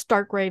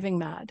stark raving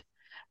mad.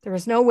 There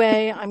is no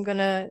way I'm going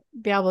to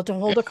be able to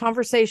hold a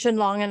conversation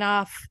long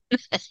enough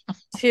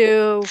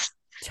to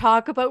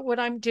talk about what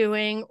I'm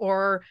doing,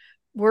 or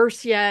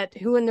worse yet,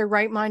 who in their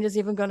right mind is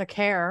even going to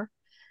care?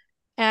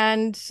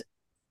 And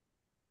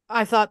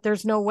I thought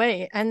there's no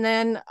way. And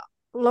then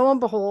lo and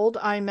behold,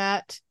 I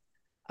met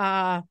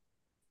Mel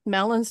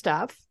and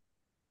Steph,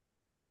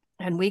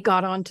 and we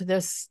got onto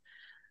this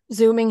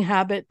Zooming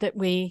habit that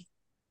we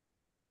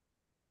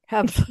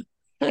have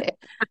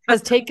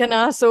has taken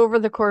us over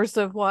the course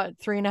of what,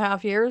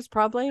 3.5 years,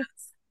 probably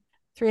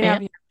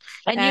 3.5 years.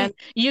 And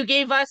you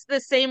gave us the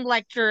same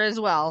lecture as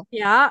well.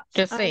 Yeah.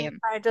 Just saying.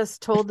 I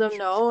just told them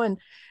no.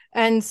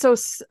 And so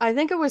I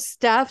think it was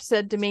Steph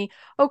said to me,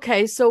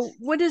 okay, so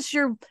what is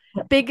your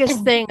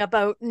biggest thing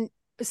about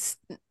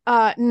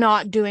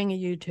not doing a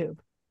YouTube?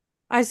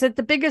 I said,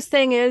 the biggest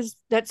thing is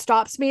that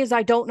stops me is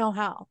I don't know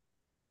how.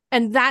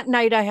 And that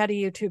night I had a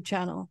YouTube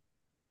channel.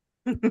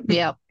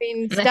 Yeah. I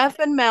mean, Steph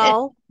and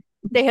Mel,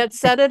 they had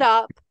set it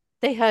up.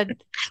 They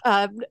had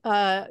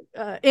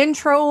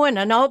intro and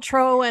an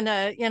outro and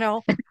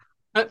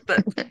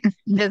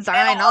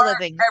design, all the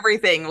things,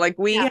 everything. Like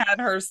we had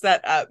her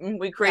set up.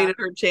 We created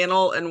her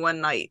channel in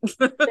one night.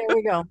 There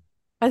we go.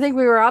 I think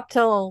we were up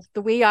till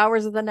the wee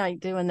hours of the night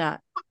doing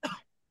that.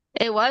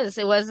 It was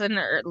a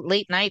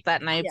late night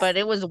that night, but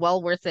it was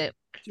well worth it.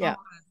 Yeah.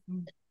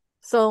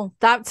 So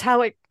that's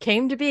how it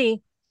came to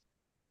be.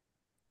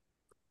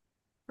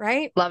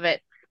 Right? Love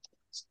it.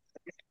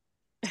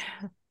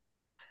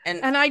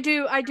 And I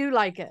do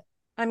like it.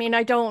 I mean,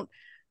 I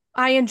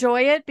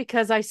enjoy it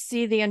because I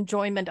see the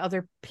enjoyment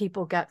other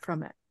people get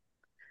from it.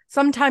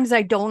 Sometimes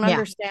I don't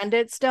understand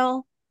it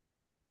still.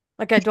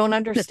 Like I don't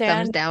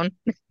understand. Thumbs down.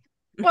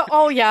 Well,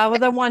 well,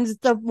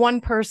 the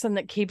one person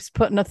that keeps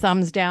putting a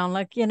thumbs down,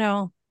 like,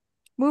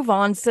 move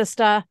on,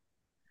 sister.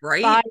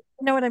 Right. Bye.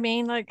 You know what I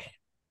mean? Like,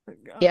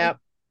 yeah.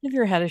 Give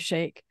your head a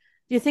shake.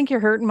 Do you think you're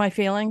hurting my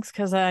feelings?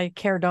 Because I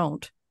care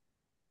don't.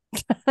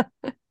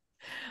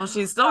 Well,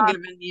 she's still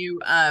giving you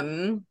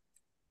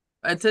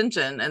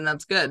attention, and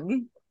that's good.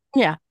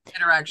 Yeah.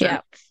 Interaction.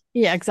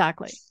 Yeah,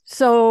 exactly.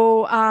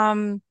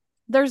 So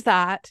there's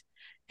that.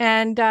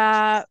 And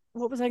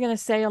what was I going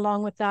to say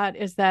along with that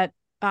is that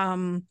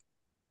I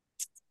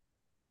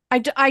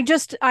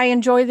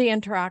enjoy the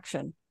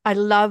interaction. I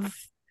love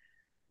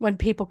when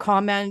people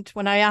comment,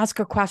 when I ask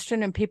a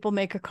question and people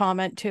make a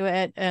comment to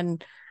it,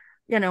 and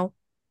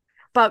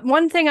but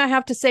one thing I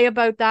have to say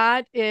about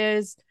that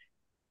is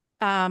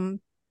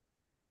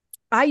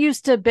I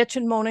used to bitch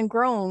and moan and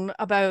groan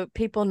about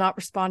people not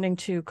responding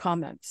to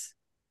comments.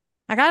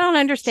 Like, I don't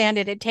understand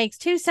it. It takes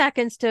 2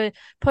 seconds to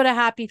put a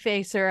happy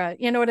face or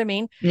you know what I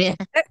mean? Yeah.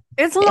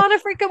 It's a lot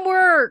of freaking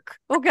work.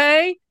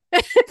 Okay.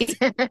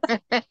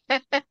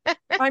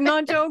 I'm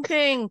not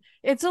joking.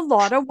 It's a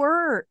lot of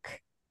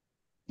work.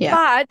 Yeah.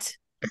 But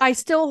I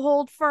still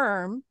hold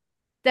firm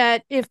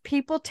that if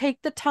people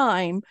take the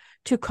time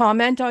to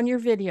comment on your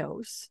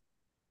videos,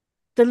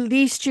 the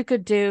least you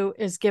could do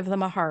is give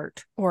them a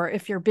heart, or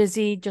if you're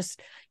busy,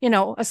 just,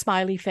 a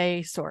smiley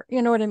face, or,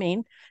 you know what I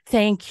mean?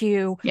 Thank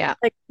you. Yeah.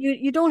 Like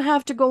you don't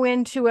have to go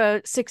into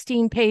a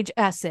 16-page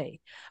essay,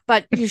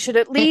 but you should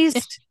at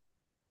least,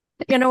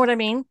 you know what I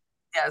mean?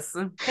 Yes.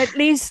 At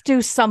least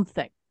do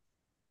something.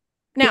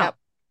 Now,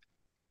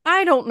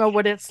 I don't know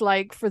what it's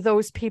like for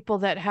those people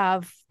that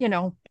have,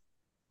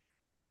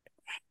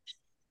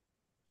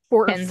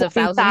 tens of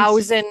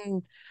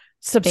 40,000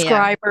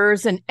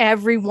 subscribers and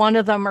every one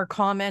of them are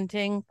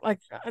commenting. Like,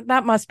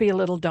 that must be a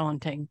little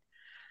daunting.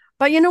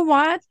 But you know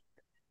what?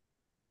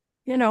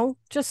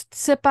 Just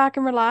sit back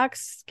and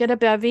relax, get a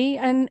bevy,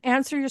 and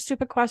answer your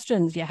stupid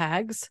questions, you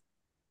hags.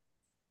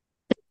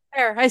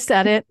 There, I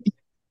said it.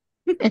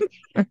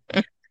 All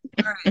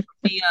right,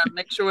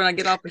 make sure when I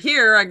get off of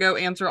here, I go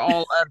answer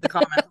all of the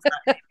comments.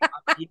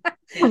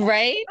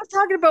 Right? I'm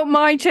talking about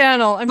my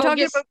channel. I'm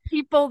talking about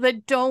people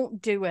that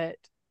don't do it.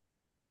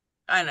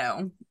 I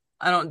know.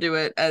 I don't do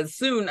it as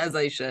soon as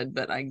I should,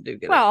 but I do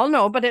get it. Well,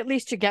 no, but at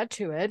least you get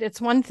to it. It's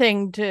one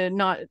thing to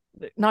not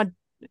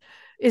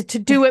is to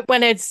do it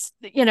when it's,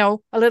 a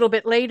little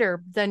bit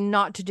later than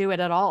not to do it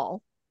at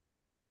all.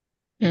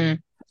 I'll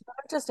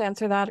just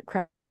answer that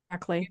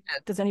correctly.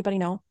 Does anybody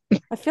know?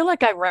 I feel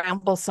like I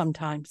ramble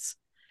sometimes.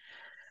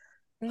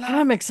 No.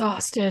 I'm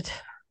exhausted.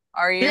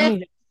 Are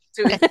you?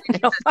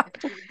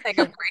 Take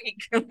a break.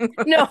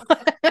 No.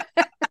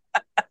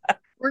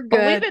 We're good.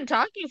 Well, we've been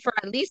talking for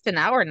at least an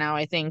hour now,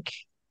 I think.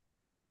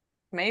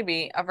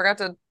 Maybe. I forgot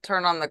to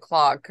turn on the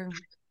clock.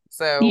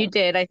 So you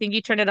did. I think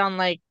you turned it on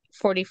like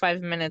 45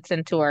 minutes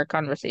into our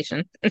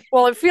conversation.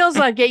 Well, it feels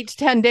like 8 to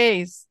 10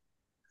 days.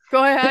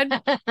 Go ahead.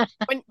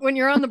 when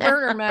you're on the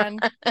burner, man.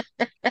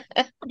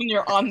 When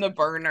you're on the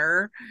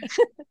burner.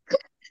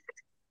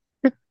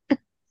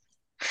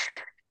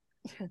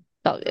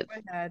 All good.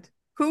 Go ahead.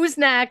 Who's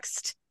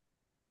next?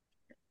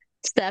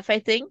 Steph, I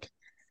think.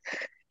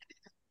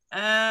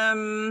 What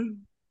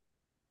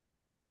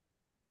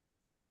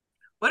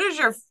is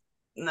your...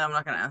 No, I'm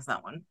not going to ask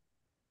that one.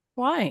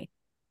 Why?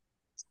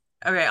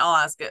 Okay, I'll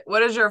ask it.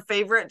 What is your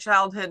favorite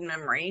childhood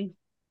memory?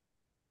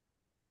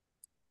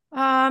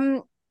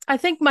 I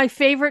think my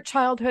favorite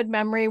childhood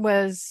memory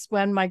was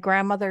when my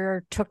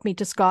grandmother took me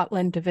to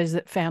Scotland to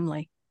visit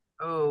family.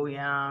 Oh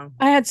yeah.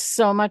 I had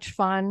so much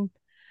fun.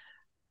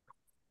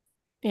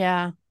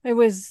 Yeah, it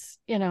was,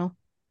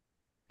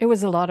 it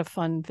was a lot of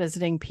fun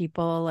visiting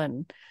people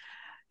and,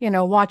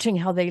 watching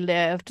how they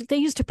lived. They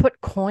used to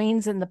put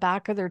coins in the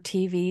back of their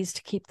TVs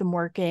to keep them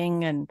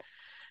working, and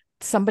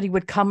somebody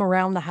would come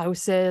around the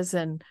houses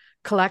and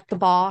collect the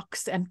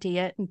box, empty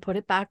it, and put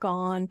it back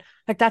on.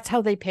 Like that's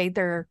how they paid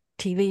their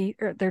TV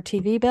or their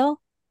TV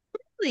bill.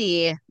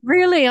 Really?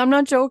 Really, I'm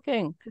not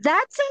joking.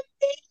 That's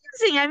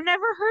amazing. I've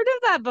never heard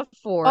of that Oh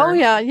before.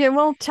 yeah, yeah.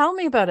 Well, tell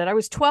me about it. I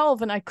was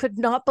 12 and I could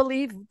not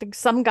believe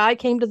some guy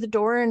came to the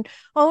door and,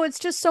 oh, it's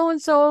just so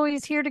and so.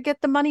 He's here to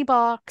get the money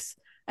box.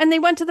 And they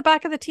went to the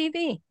back of the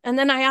TV. And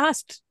then I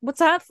asked, what's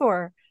that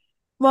for?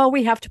 Well,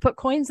 we have to put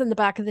coins in the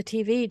back of the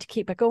TV to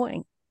keep it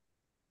going.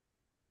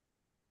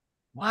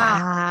 Wow.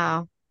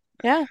 Wow.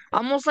 Yeah,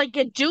 Almost like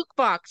a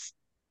jukebox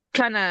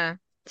kind of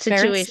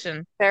very,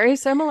 situation. very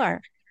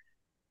similar.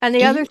 And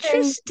the other thing,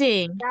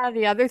 Interesting. yeah,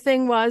 the other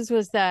thing was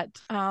that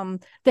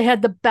they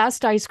had the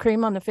best ice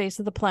cream on the face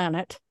of the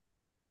planet.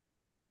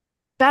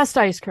 Best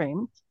ice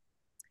cream.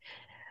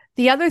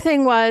 The other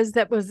thing was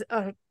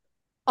a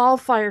all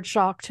fired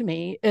shock to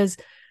me is,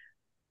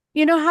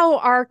 how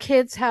our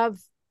kids have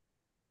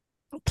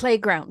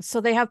playgrounds.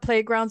 So they have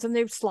playgrounds and they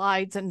have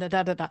slides and da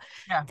da da da.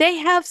 Yeah. They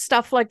have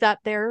stuff like that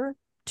there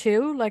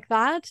too, like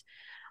that.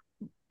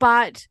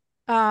 But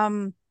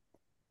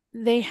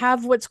they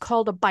have what's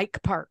called a bike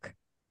park.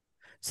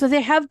 So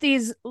they have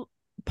these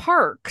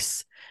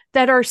parks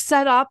that are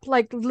set up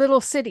like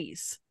little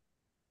cities.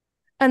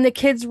 And the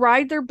kids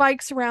ride their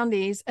bikes around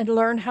these and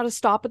learn how to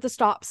stop at the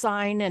stop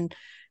sign. And,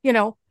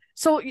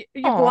 so you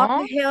go up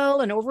Aw, the hill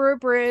and over a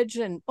bridge.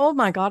 And oh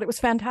my God, it was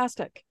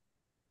fantastic.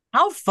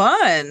 How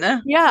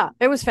fun. Yeah,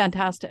 it was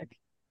fantastic.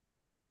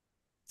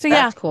 So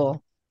yeah, that's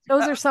cool.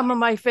 those are some of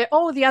my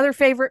the other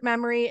favorite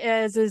memory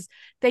is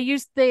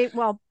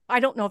I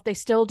don't know if they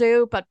still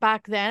do, but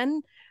back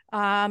then,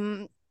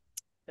 um,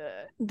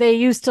 they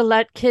used to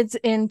let kids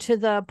into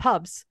the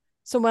pubs.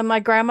 So when my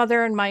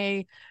grandmother and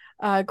my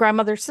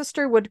grandmother's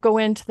sister would go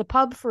into the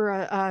pub for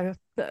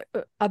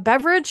a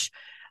beverage,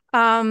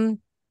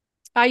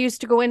 I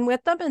used to go in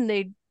with them, and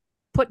they'd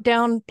plop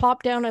down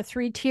a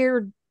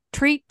 3-tiered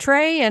treat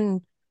tray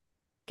and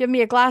give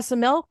me a glass of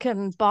milk.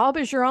 And Bob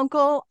is your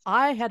uncle.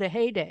 I had a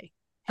heyday.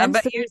 I Hence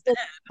bet the you reason,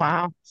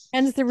 Wow.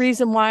 hence the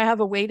reason why I have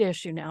a weight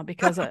issue now,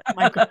 because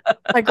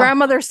my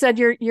grandmother said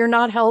you're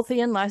not healthy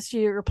unless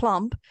you're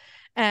plump,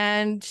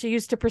 and she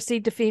used to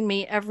proceed to feed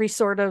me every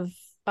sort of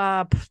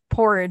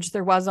porridge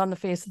there was on the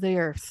face of the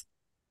earth.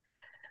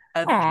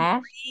 a Aw.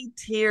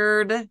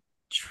 3-tiered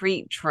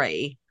treat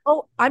tray.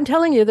 Oh, I'm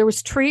telling you, there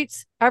was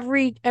treats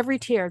every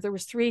tier. There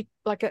was three,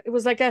 it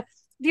was like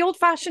the old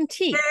fashioned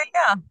tea.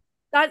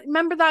 Yeah.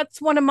 Remember,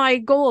 that's one of my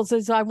goals,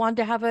 is I wanted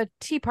to have a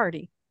tea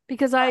party,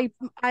 because I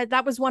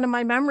that was one of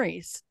my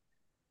memories,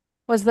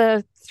 was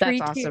the That's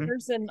three awesome.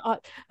 tiers. And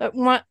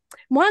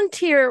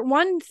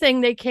one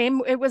thing they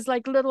came, it was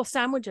like little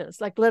sandwiches,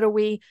 like little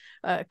wee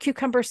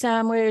cucumber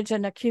sandwich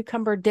and a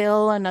cucumber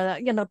dill and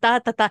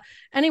that.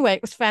 Anyway,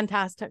 it was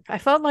fantastic. I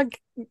felt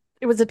like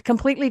it was a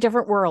completely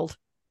different world.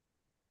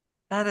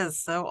 That is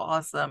so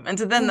awesome. And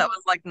to them, that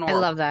was like I normal.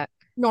 love that.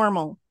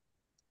 Normal.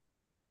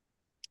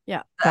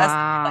 Yeah. That's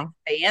like Wow.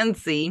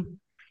 fancy.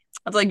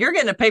 It's like you're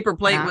getting a paper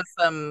plate Yeah. with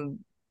some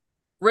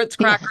Ritz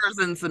crackers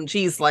and some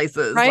cheese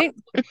slices. Right?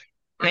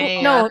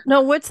 Yeah.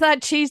 No, what's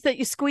that cheese that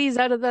you squeeze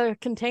out of the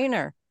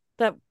container?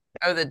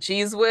 Oh, the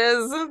cheese whiz.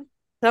 Is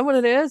that what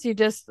it is?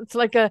 It's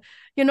like the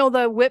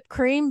whipped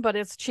cream, but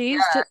it's cheese.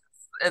 Yes,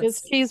 It's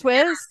it's cheese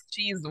whiz.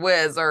 cheese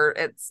whiz, or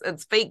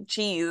it's fake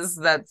cheese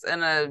that's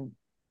in a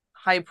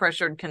high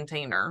pressured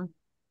container.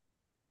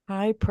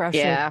 High pressure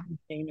Yeah.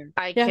 container.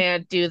 I Yeah.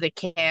 can't do the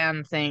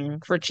can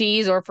thing for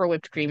cheese or for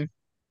whipped cream.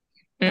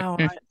 No,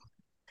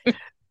 Mm-mm.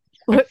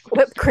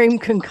 whipped cream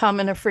can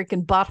come in a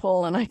freaking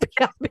butthole, and I'd be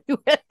happy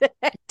with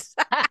it.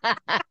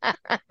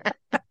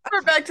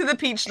 We're back to the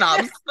peach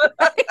schnapps.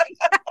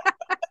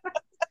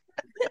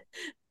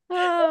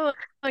 Oh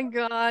my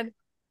God.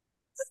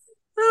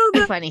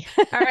 Funny.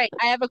 All right,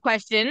 I have a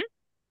question.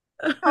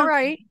 All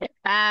right.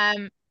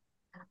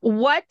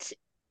 What,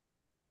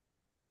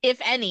 if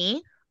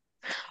any,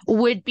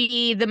 would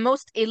be the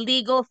most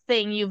illegal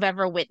thing you've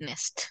ever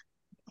witnessed?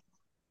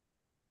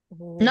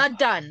 Not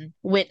done,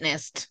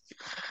 witnessed.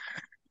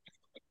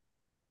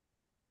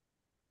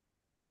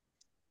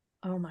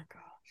 Oh my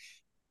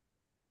gosh.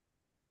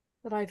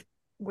 That I've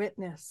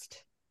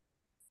witnessed.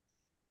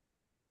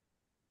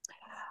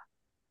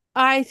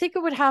 I think it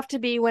would have to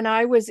be when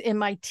I was in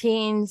my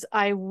teens.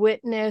 I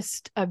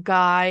witnessed a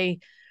guy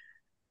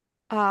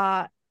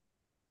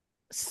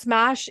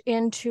smash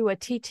into a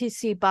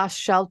TTC bus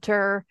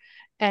shelter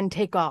and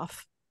take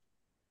off.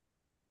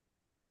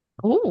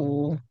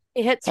 Ooh,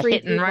 He hit a three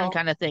hit and run people.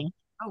 kind of thing.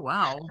 Oh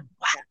wow.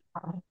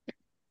 Oh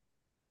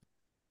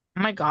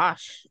my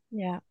gosh.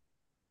 Yeah.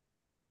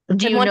 Do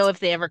And you know once, if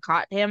they ever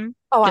caught him?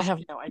 I Just have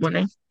no idea.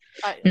 wondering.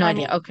 I, No I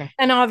idea. mean, Okay.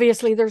 and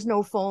obviously there's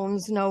no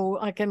phones,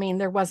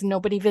 there was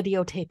nobody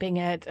videotaping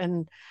it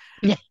and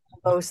Yeah.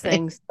 those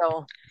things.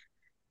 So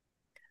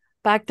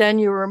Back then,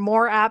 you were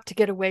more apt to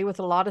get away with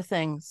a lot of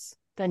things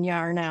than you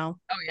are now,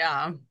 Oh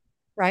yeah.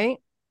 right?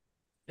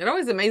 It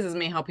always amazes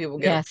me how people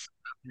get away with Yes.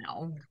 stuff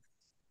now.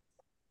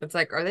 It's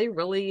like, are they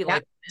really Yeah.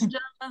 like ninja?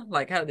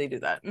 Like, how do they do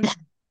that?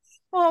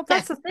 Well,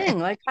 that's the thing.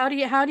 Like, how do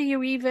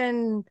you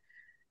even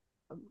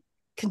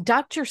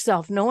conduct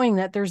yourself knowing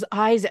that there's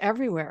eyes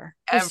everywhere?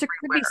 There could be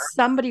Everywhere.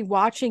 somebody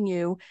watching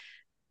you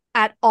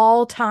at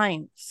all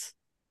times.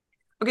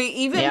 Okay,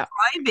 even Yeah.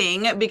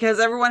 driving, because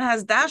everyone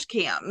has dash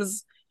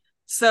cams.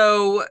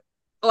 So,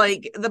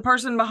 like, the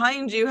person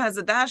behind you has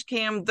a dash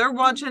cam, they're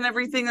watching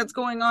everything that's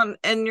going on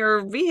in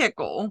your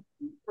vehicle.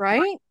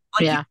 Right?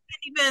 Like, you Yeah.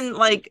 can't even,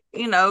 like,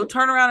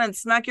 turn around and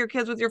smack your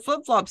kids with your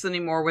flip-flops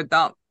anymore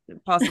without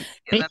possibly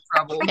getting in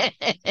trouble.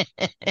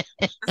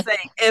 Just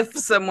saying, if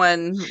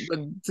someone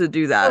would to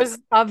do that. Was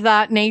of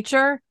that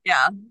nature.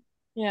 Yeah,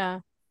 Yeah.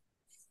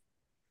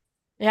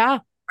 Yeah.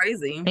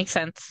 crazy. Makes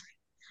sense.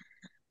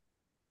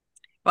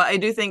 But I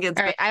do think it's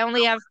All been.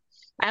 right.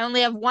 I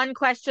only have one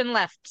question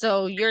left.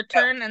 So your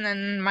turn and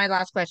then my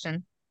last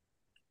question.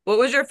 What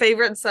was your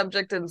favorite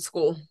subject in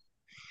school?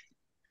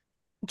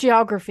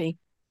 Geography.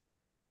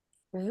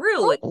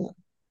 Really? Oh,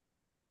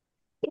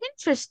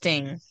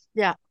 interesting.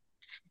 Yeah.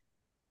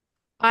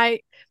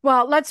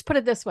 Well, let's put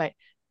it this way.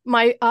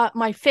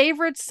 My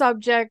favorite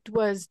subject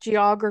was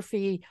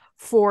geography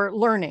for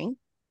learning.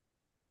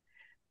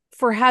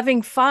 For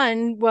having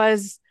fun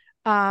was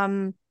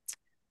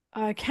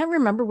I can't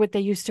remember what they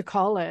used to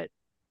call it.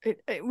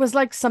 It was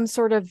like some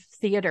sort of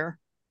theater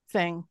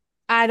thing.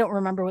 I don't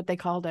remember what they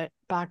called it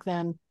back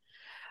then.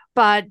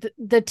 But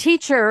the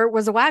teacher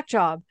was a whack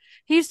job.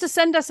 He used to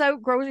send us out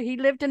he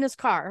lived in his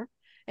car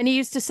and he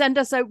used to send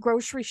us out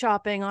grocery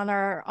shopping on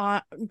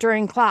our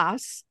during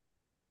class.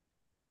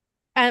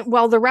 And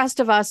while the rest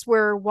of us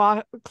were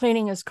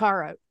cleaning his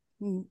car out.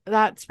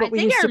 That's what I we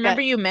think used I to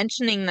remember get. you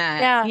mentioning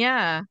that. Yeah.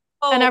 Yeah.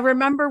 And I Oh,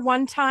 remember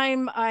one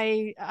time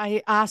I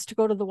asked to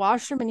go to the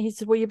washroom and he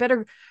said, well, you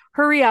better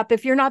hurry up.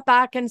 If you're not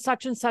back in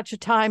such and such a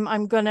time,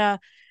 I'm going to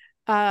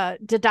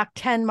deduct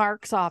 10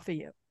 marks off of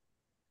you.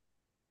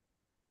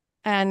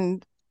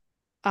 And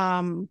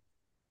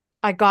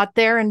I got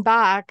there and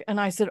back and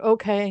I said,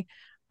 okay,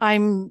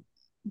 I'm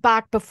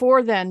back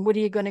before then. What are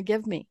you going to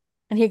give me?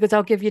 And he goes,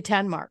 I'll give you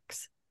 10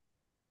 marks.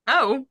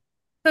 oh,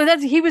 So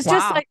he was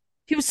just Wow. like,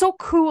 he was so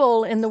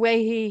cool in the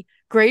way he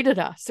graded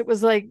us. It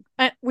was like,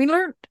 we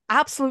learned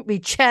absolutely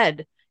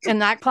ched in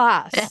that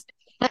class.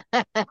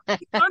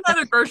 learn how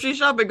to grocery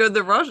shop and go to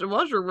the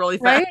washroom really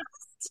fast. Right?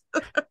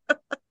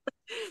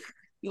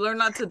 You learn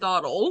not to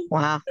dawdle.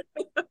 Wow.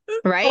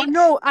 Oh Right?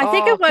 no, I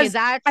think Oh, it okay.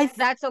 was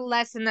That's a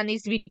lesson that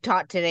needs to be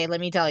taught today,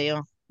 let me tell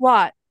you.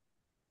 what?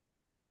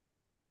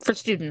 For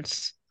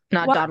students,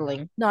 not What?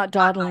 dawdling. Not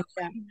dawdling.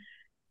 Yeah.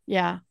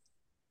 Yeah.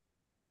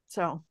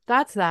 So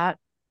that's that.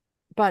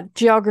 But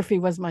geography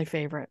was my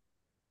favorite.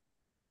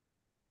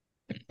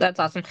 That's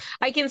awesome.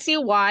 I can see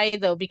why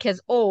though,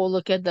 because oh,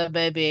 look at the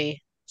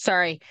baby.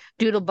 Sorry,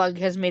 Doodlebug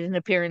has made an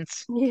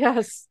appearance.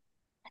 Yes.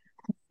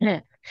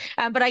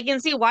 But I can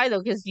see why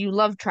though, because you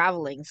love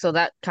traveling, so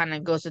that kind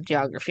of goes to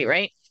geography,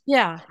 right?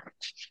 Yeah,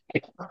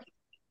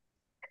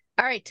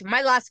 All right,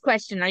 my last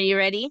question. Are you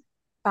ready?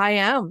 I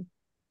am.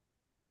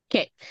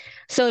 Okay.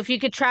 So if you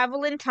could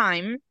travel in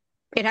time,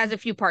 it has a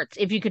few parts.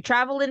 If you could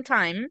travel in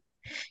time,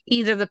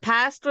 either the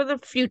past or the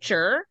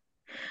future,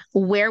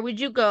 where would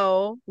you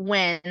go,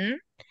 when,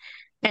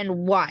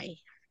 and why?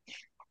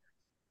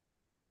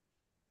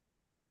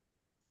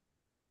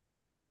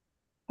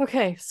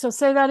 Okay, so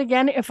say that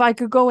again. If I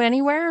could go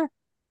anywhere,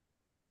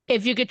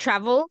 If you could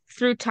travel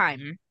through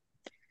time,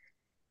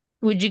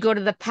 would you go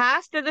to the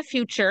past or the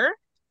future?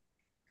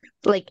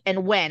 Like,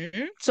 and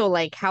when? So,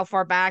 like, how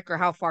far back or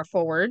how far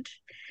forward?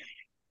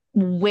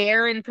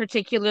 Where in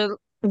particular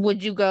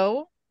would you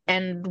go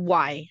and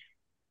why?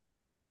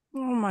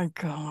 oh my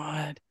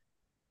God.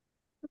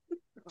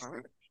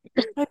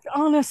 Like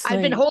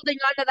I've been honestly. holding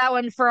on to that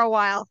one for a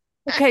while.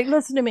 Okay,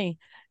 listen to me.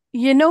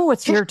 You know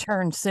it's your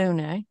turn soon,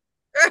 eh?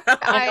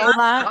 You know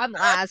that? I'm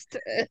last.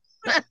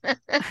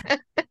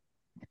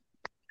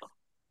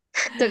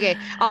 It's okay.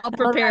 I'll All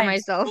prepare right.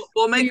 myself.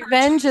 We'll make her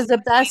Revenge is the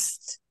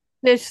best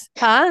dish,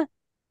 huh?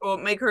 we'll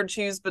make her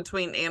choose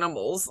between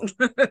animals.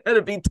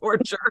 It'd be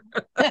torture.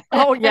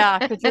 Oh yeah,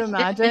 could you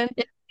imagine?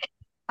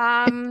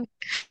 Um,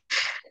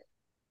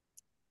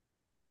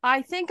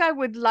 I think I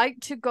would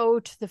like to go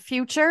to the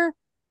future,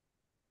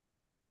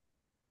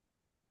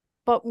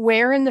 but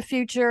where in the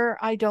future,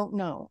 I don't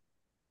know.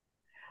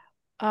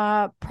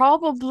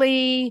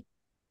 Probably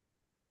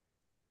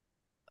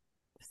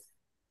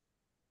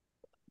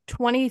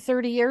 20,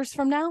 30 years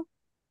from now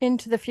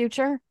into the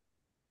future.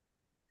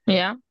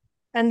 Yeah.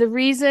 And the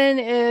reason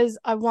is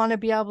I want to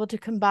be able to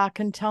come back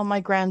and tell my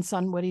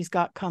grandson what he's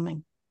got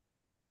coming.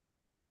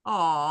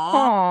 Aw,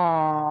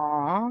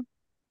 Aww.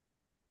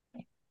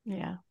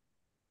 Yeah.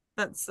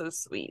 that's so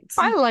sweet.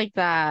 I like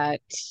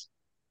that.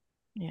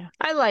 Yeah.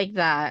 I like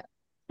that.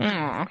 I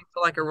Aw.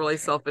 feel like a really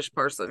selfish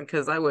person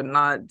because I would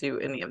not do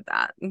any of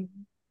that.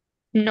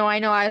 No, I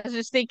know. I was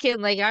just thinking,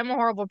 like, I'm a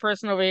horrible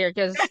person over here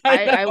because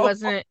I I know.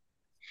 wasn't,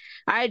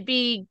 I'd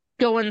be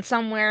going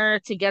somewhere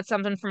to get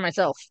something for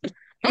myself.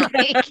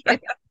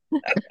 Like,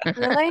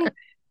 Really?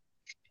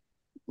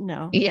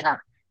 No. yeah.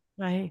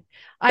 I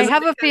Is it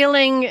have a because-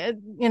 feeling,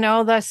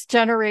 this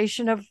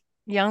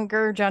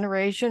younger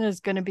generation is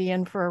going to be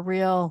in for a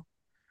real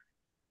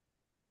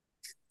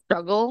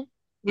Struggle.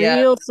 Yeah.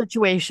 real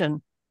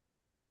situation.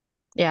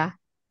 Yeah.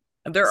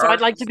 there So are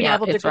I'd like to be Yeah,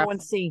 able to it's go rough.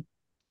 and see.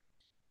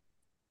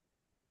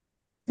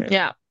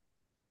 Yeah.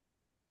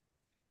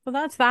 So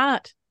that's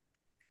that.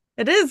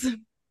 it is.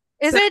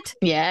 Is So- it?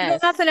 You Yes.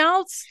 got nothing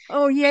else?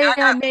 Oh, I yeah,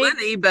 got mate.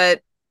 plenty,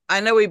 but I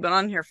know we've been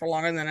on here for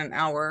longer than an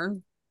hour.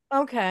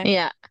 Okay.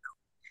 Yeah.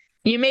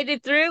 You made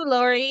it through,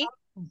 Lori.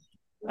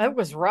 That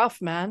was rough,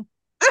 man.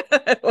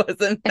 It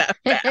wasn't that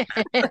bad.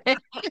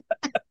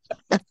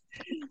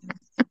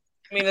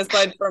 I mean,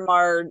 aside from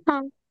our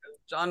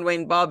John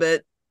Wayne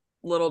Bobbitt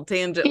little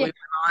tangent Yeah. we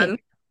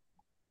went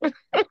on.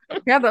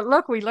 Yeah, but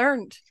look, we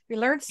learned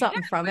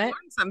something from We it.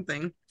 learned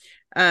something.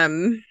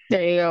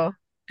 There you go.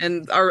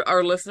 And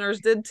our listeners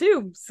did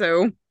too.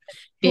 So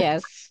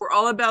Yes. we're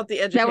all about the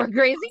That education was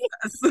crazy.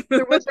 process.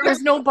 There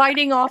was no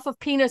biting off of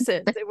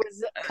penises. It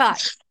was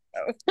cut.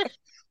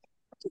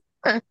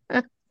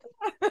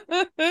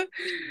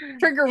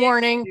 Trigger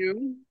warning.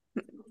 You.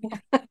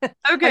 I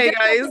Okay, guess you have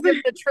guys. to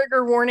give the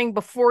trigger warning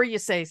before you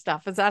say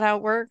stuff. Is that how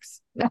it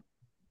works?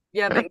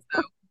 Yeah, I think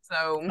so.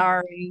 So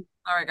Sorry.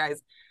 all right,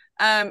 guys.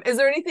 Is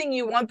there anything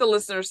you want the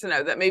listeners to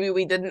know that maybe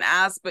we didn't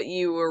ask, but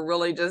you were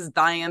really just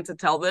dying to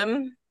tell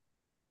them?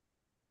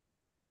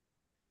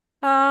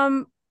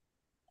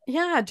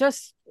 Yeah,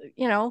 just,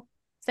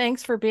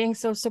 thanks for being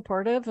so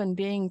supportive and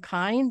being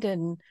kind.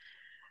 And,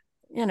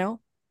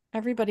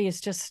 everybody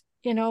is just,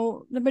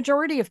 the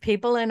majority of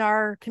people in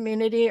our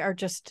community are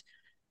just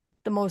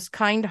the most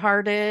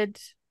kind-hearted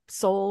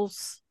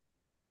souls.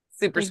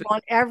 Super They sweet.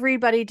 want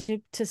everybody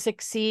to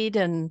succeed.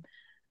 And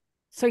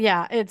so,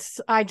 yeah,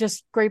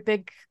 great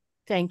big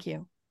thank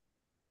you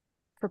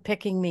for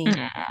picking me.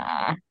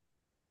 Aw.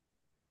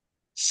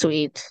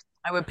 Sweet.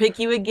 I would pick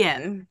you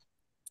again.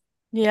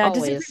 Yeah, does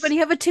Always. everybody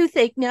have a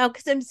toothache now?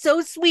 Because I'm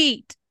so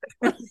sweet.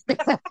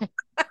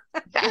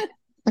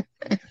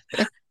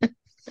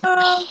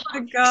 Oh my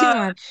Too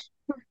god.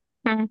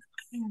 much.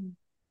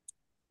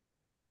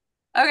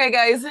 Okay,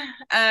 guys.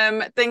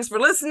 Thanks for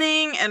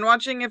listening and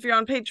watching. If you're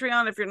on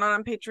Patreon, if you're not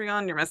on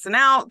Patreon, you're missing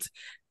out.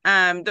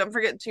 Don't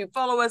forget to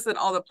follow us in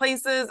all the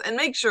places and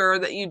make sure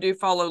that you do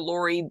follow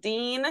Lori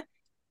Dean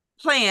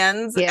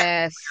Plans.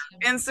 Yes.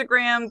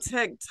 Instagram,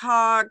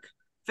 TikTok,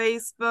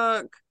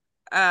 Facebook,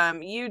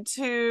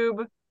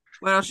 YouTube.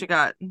 What else you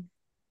got?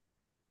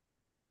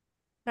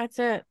 That's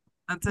it.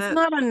 That's It's it.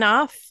 not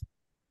enough.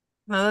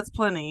 No, that's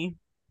plenty.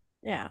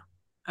 Yeah.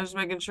 I was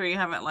making sure you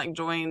haven't like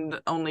joined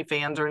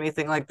OnlyFans or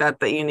anything like that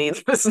you need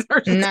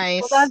listeners.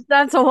 Nice. Well,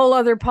 that's a whole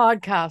other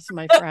podcast,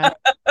 my friend.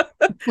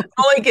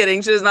 Only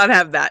kidding. She does not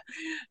have that.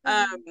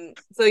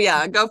 So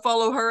yeah, go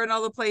follow her in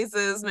all the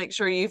places. Make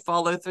sure you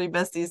follow Three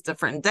Besties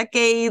Different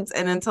Decades.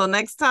 And until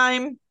next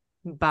time,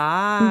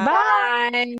 bye. Bye. Bye.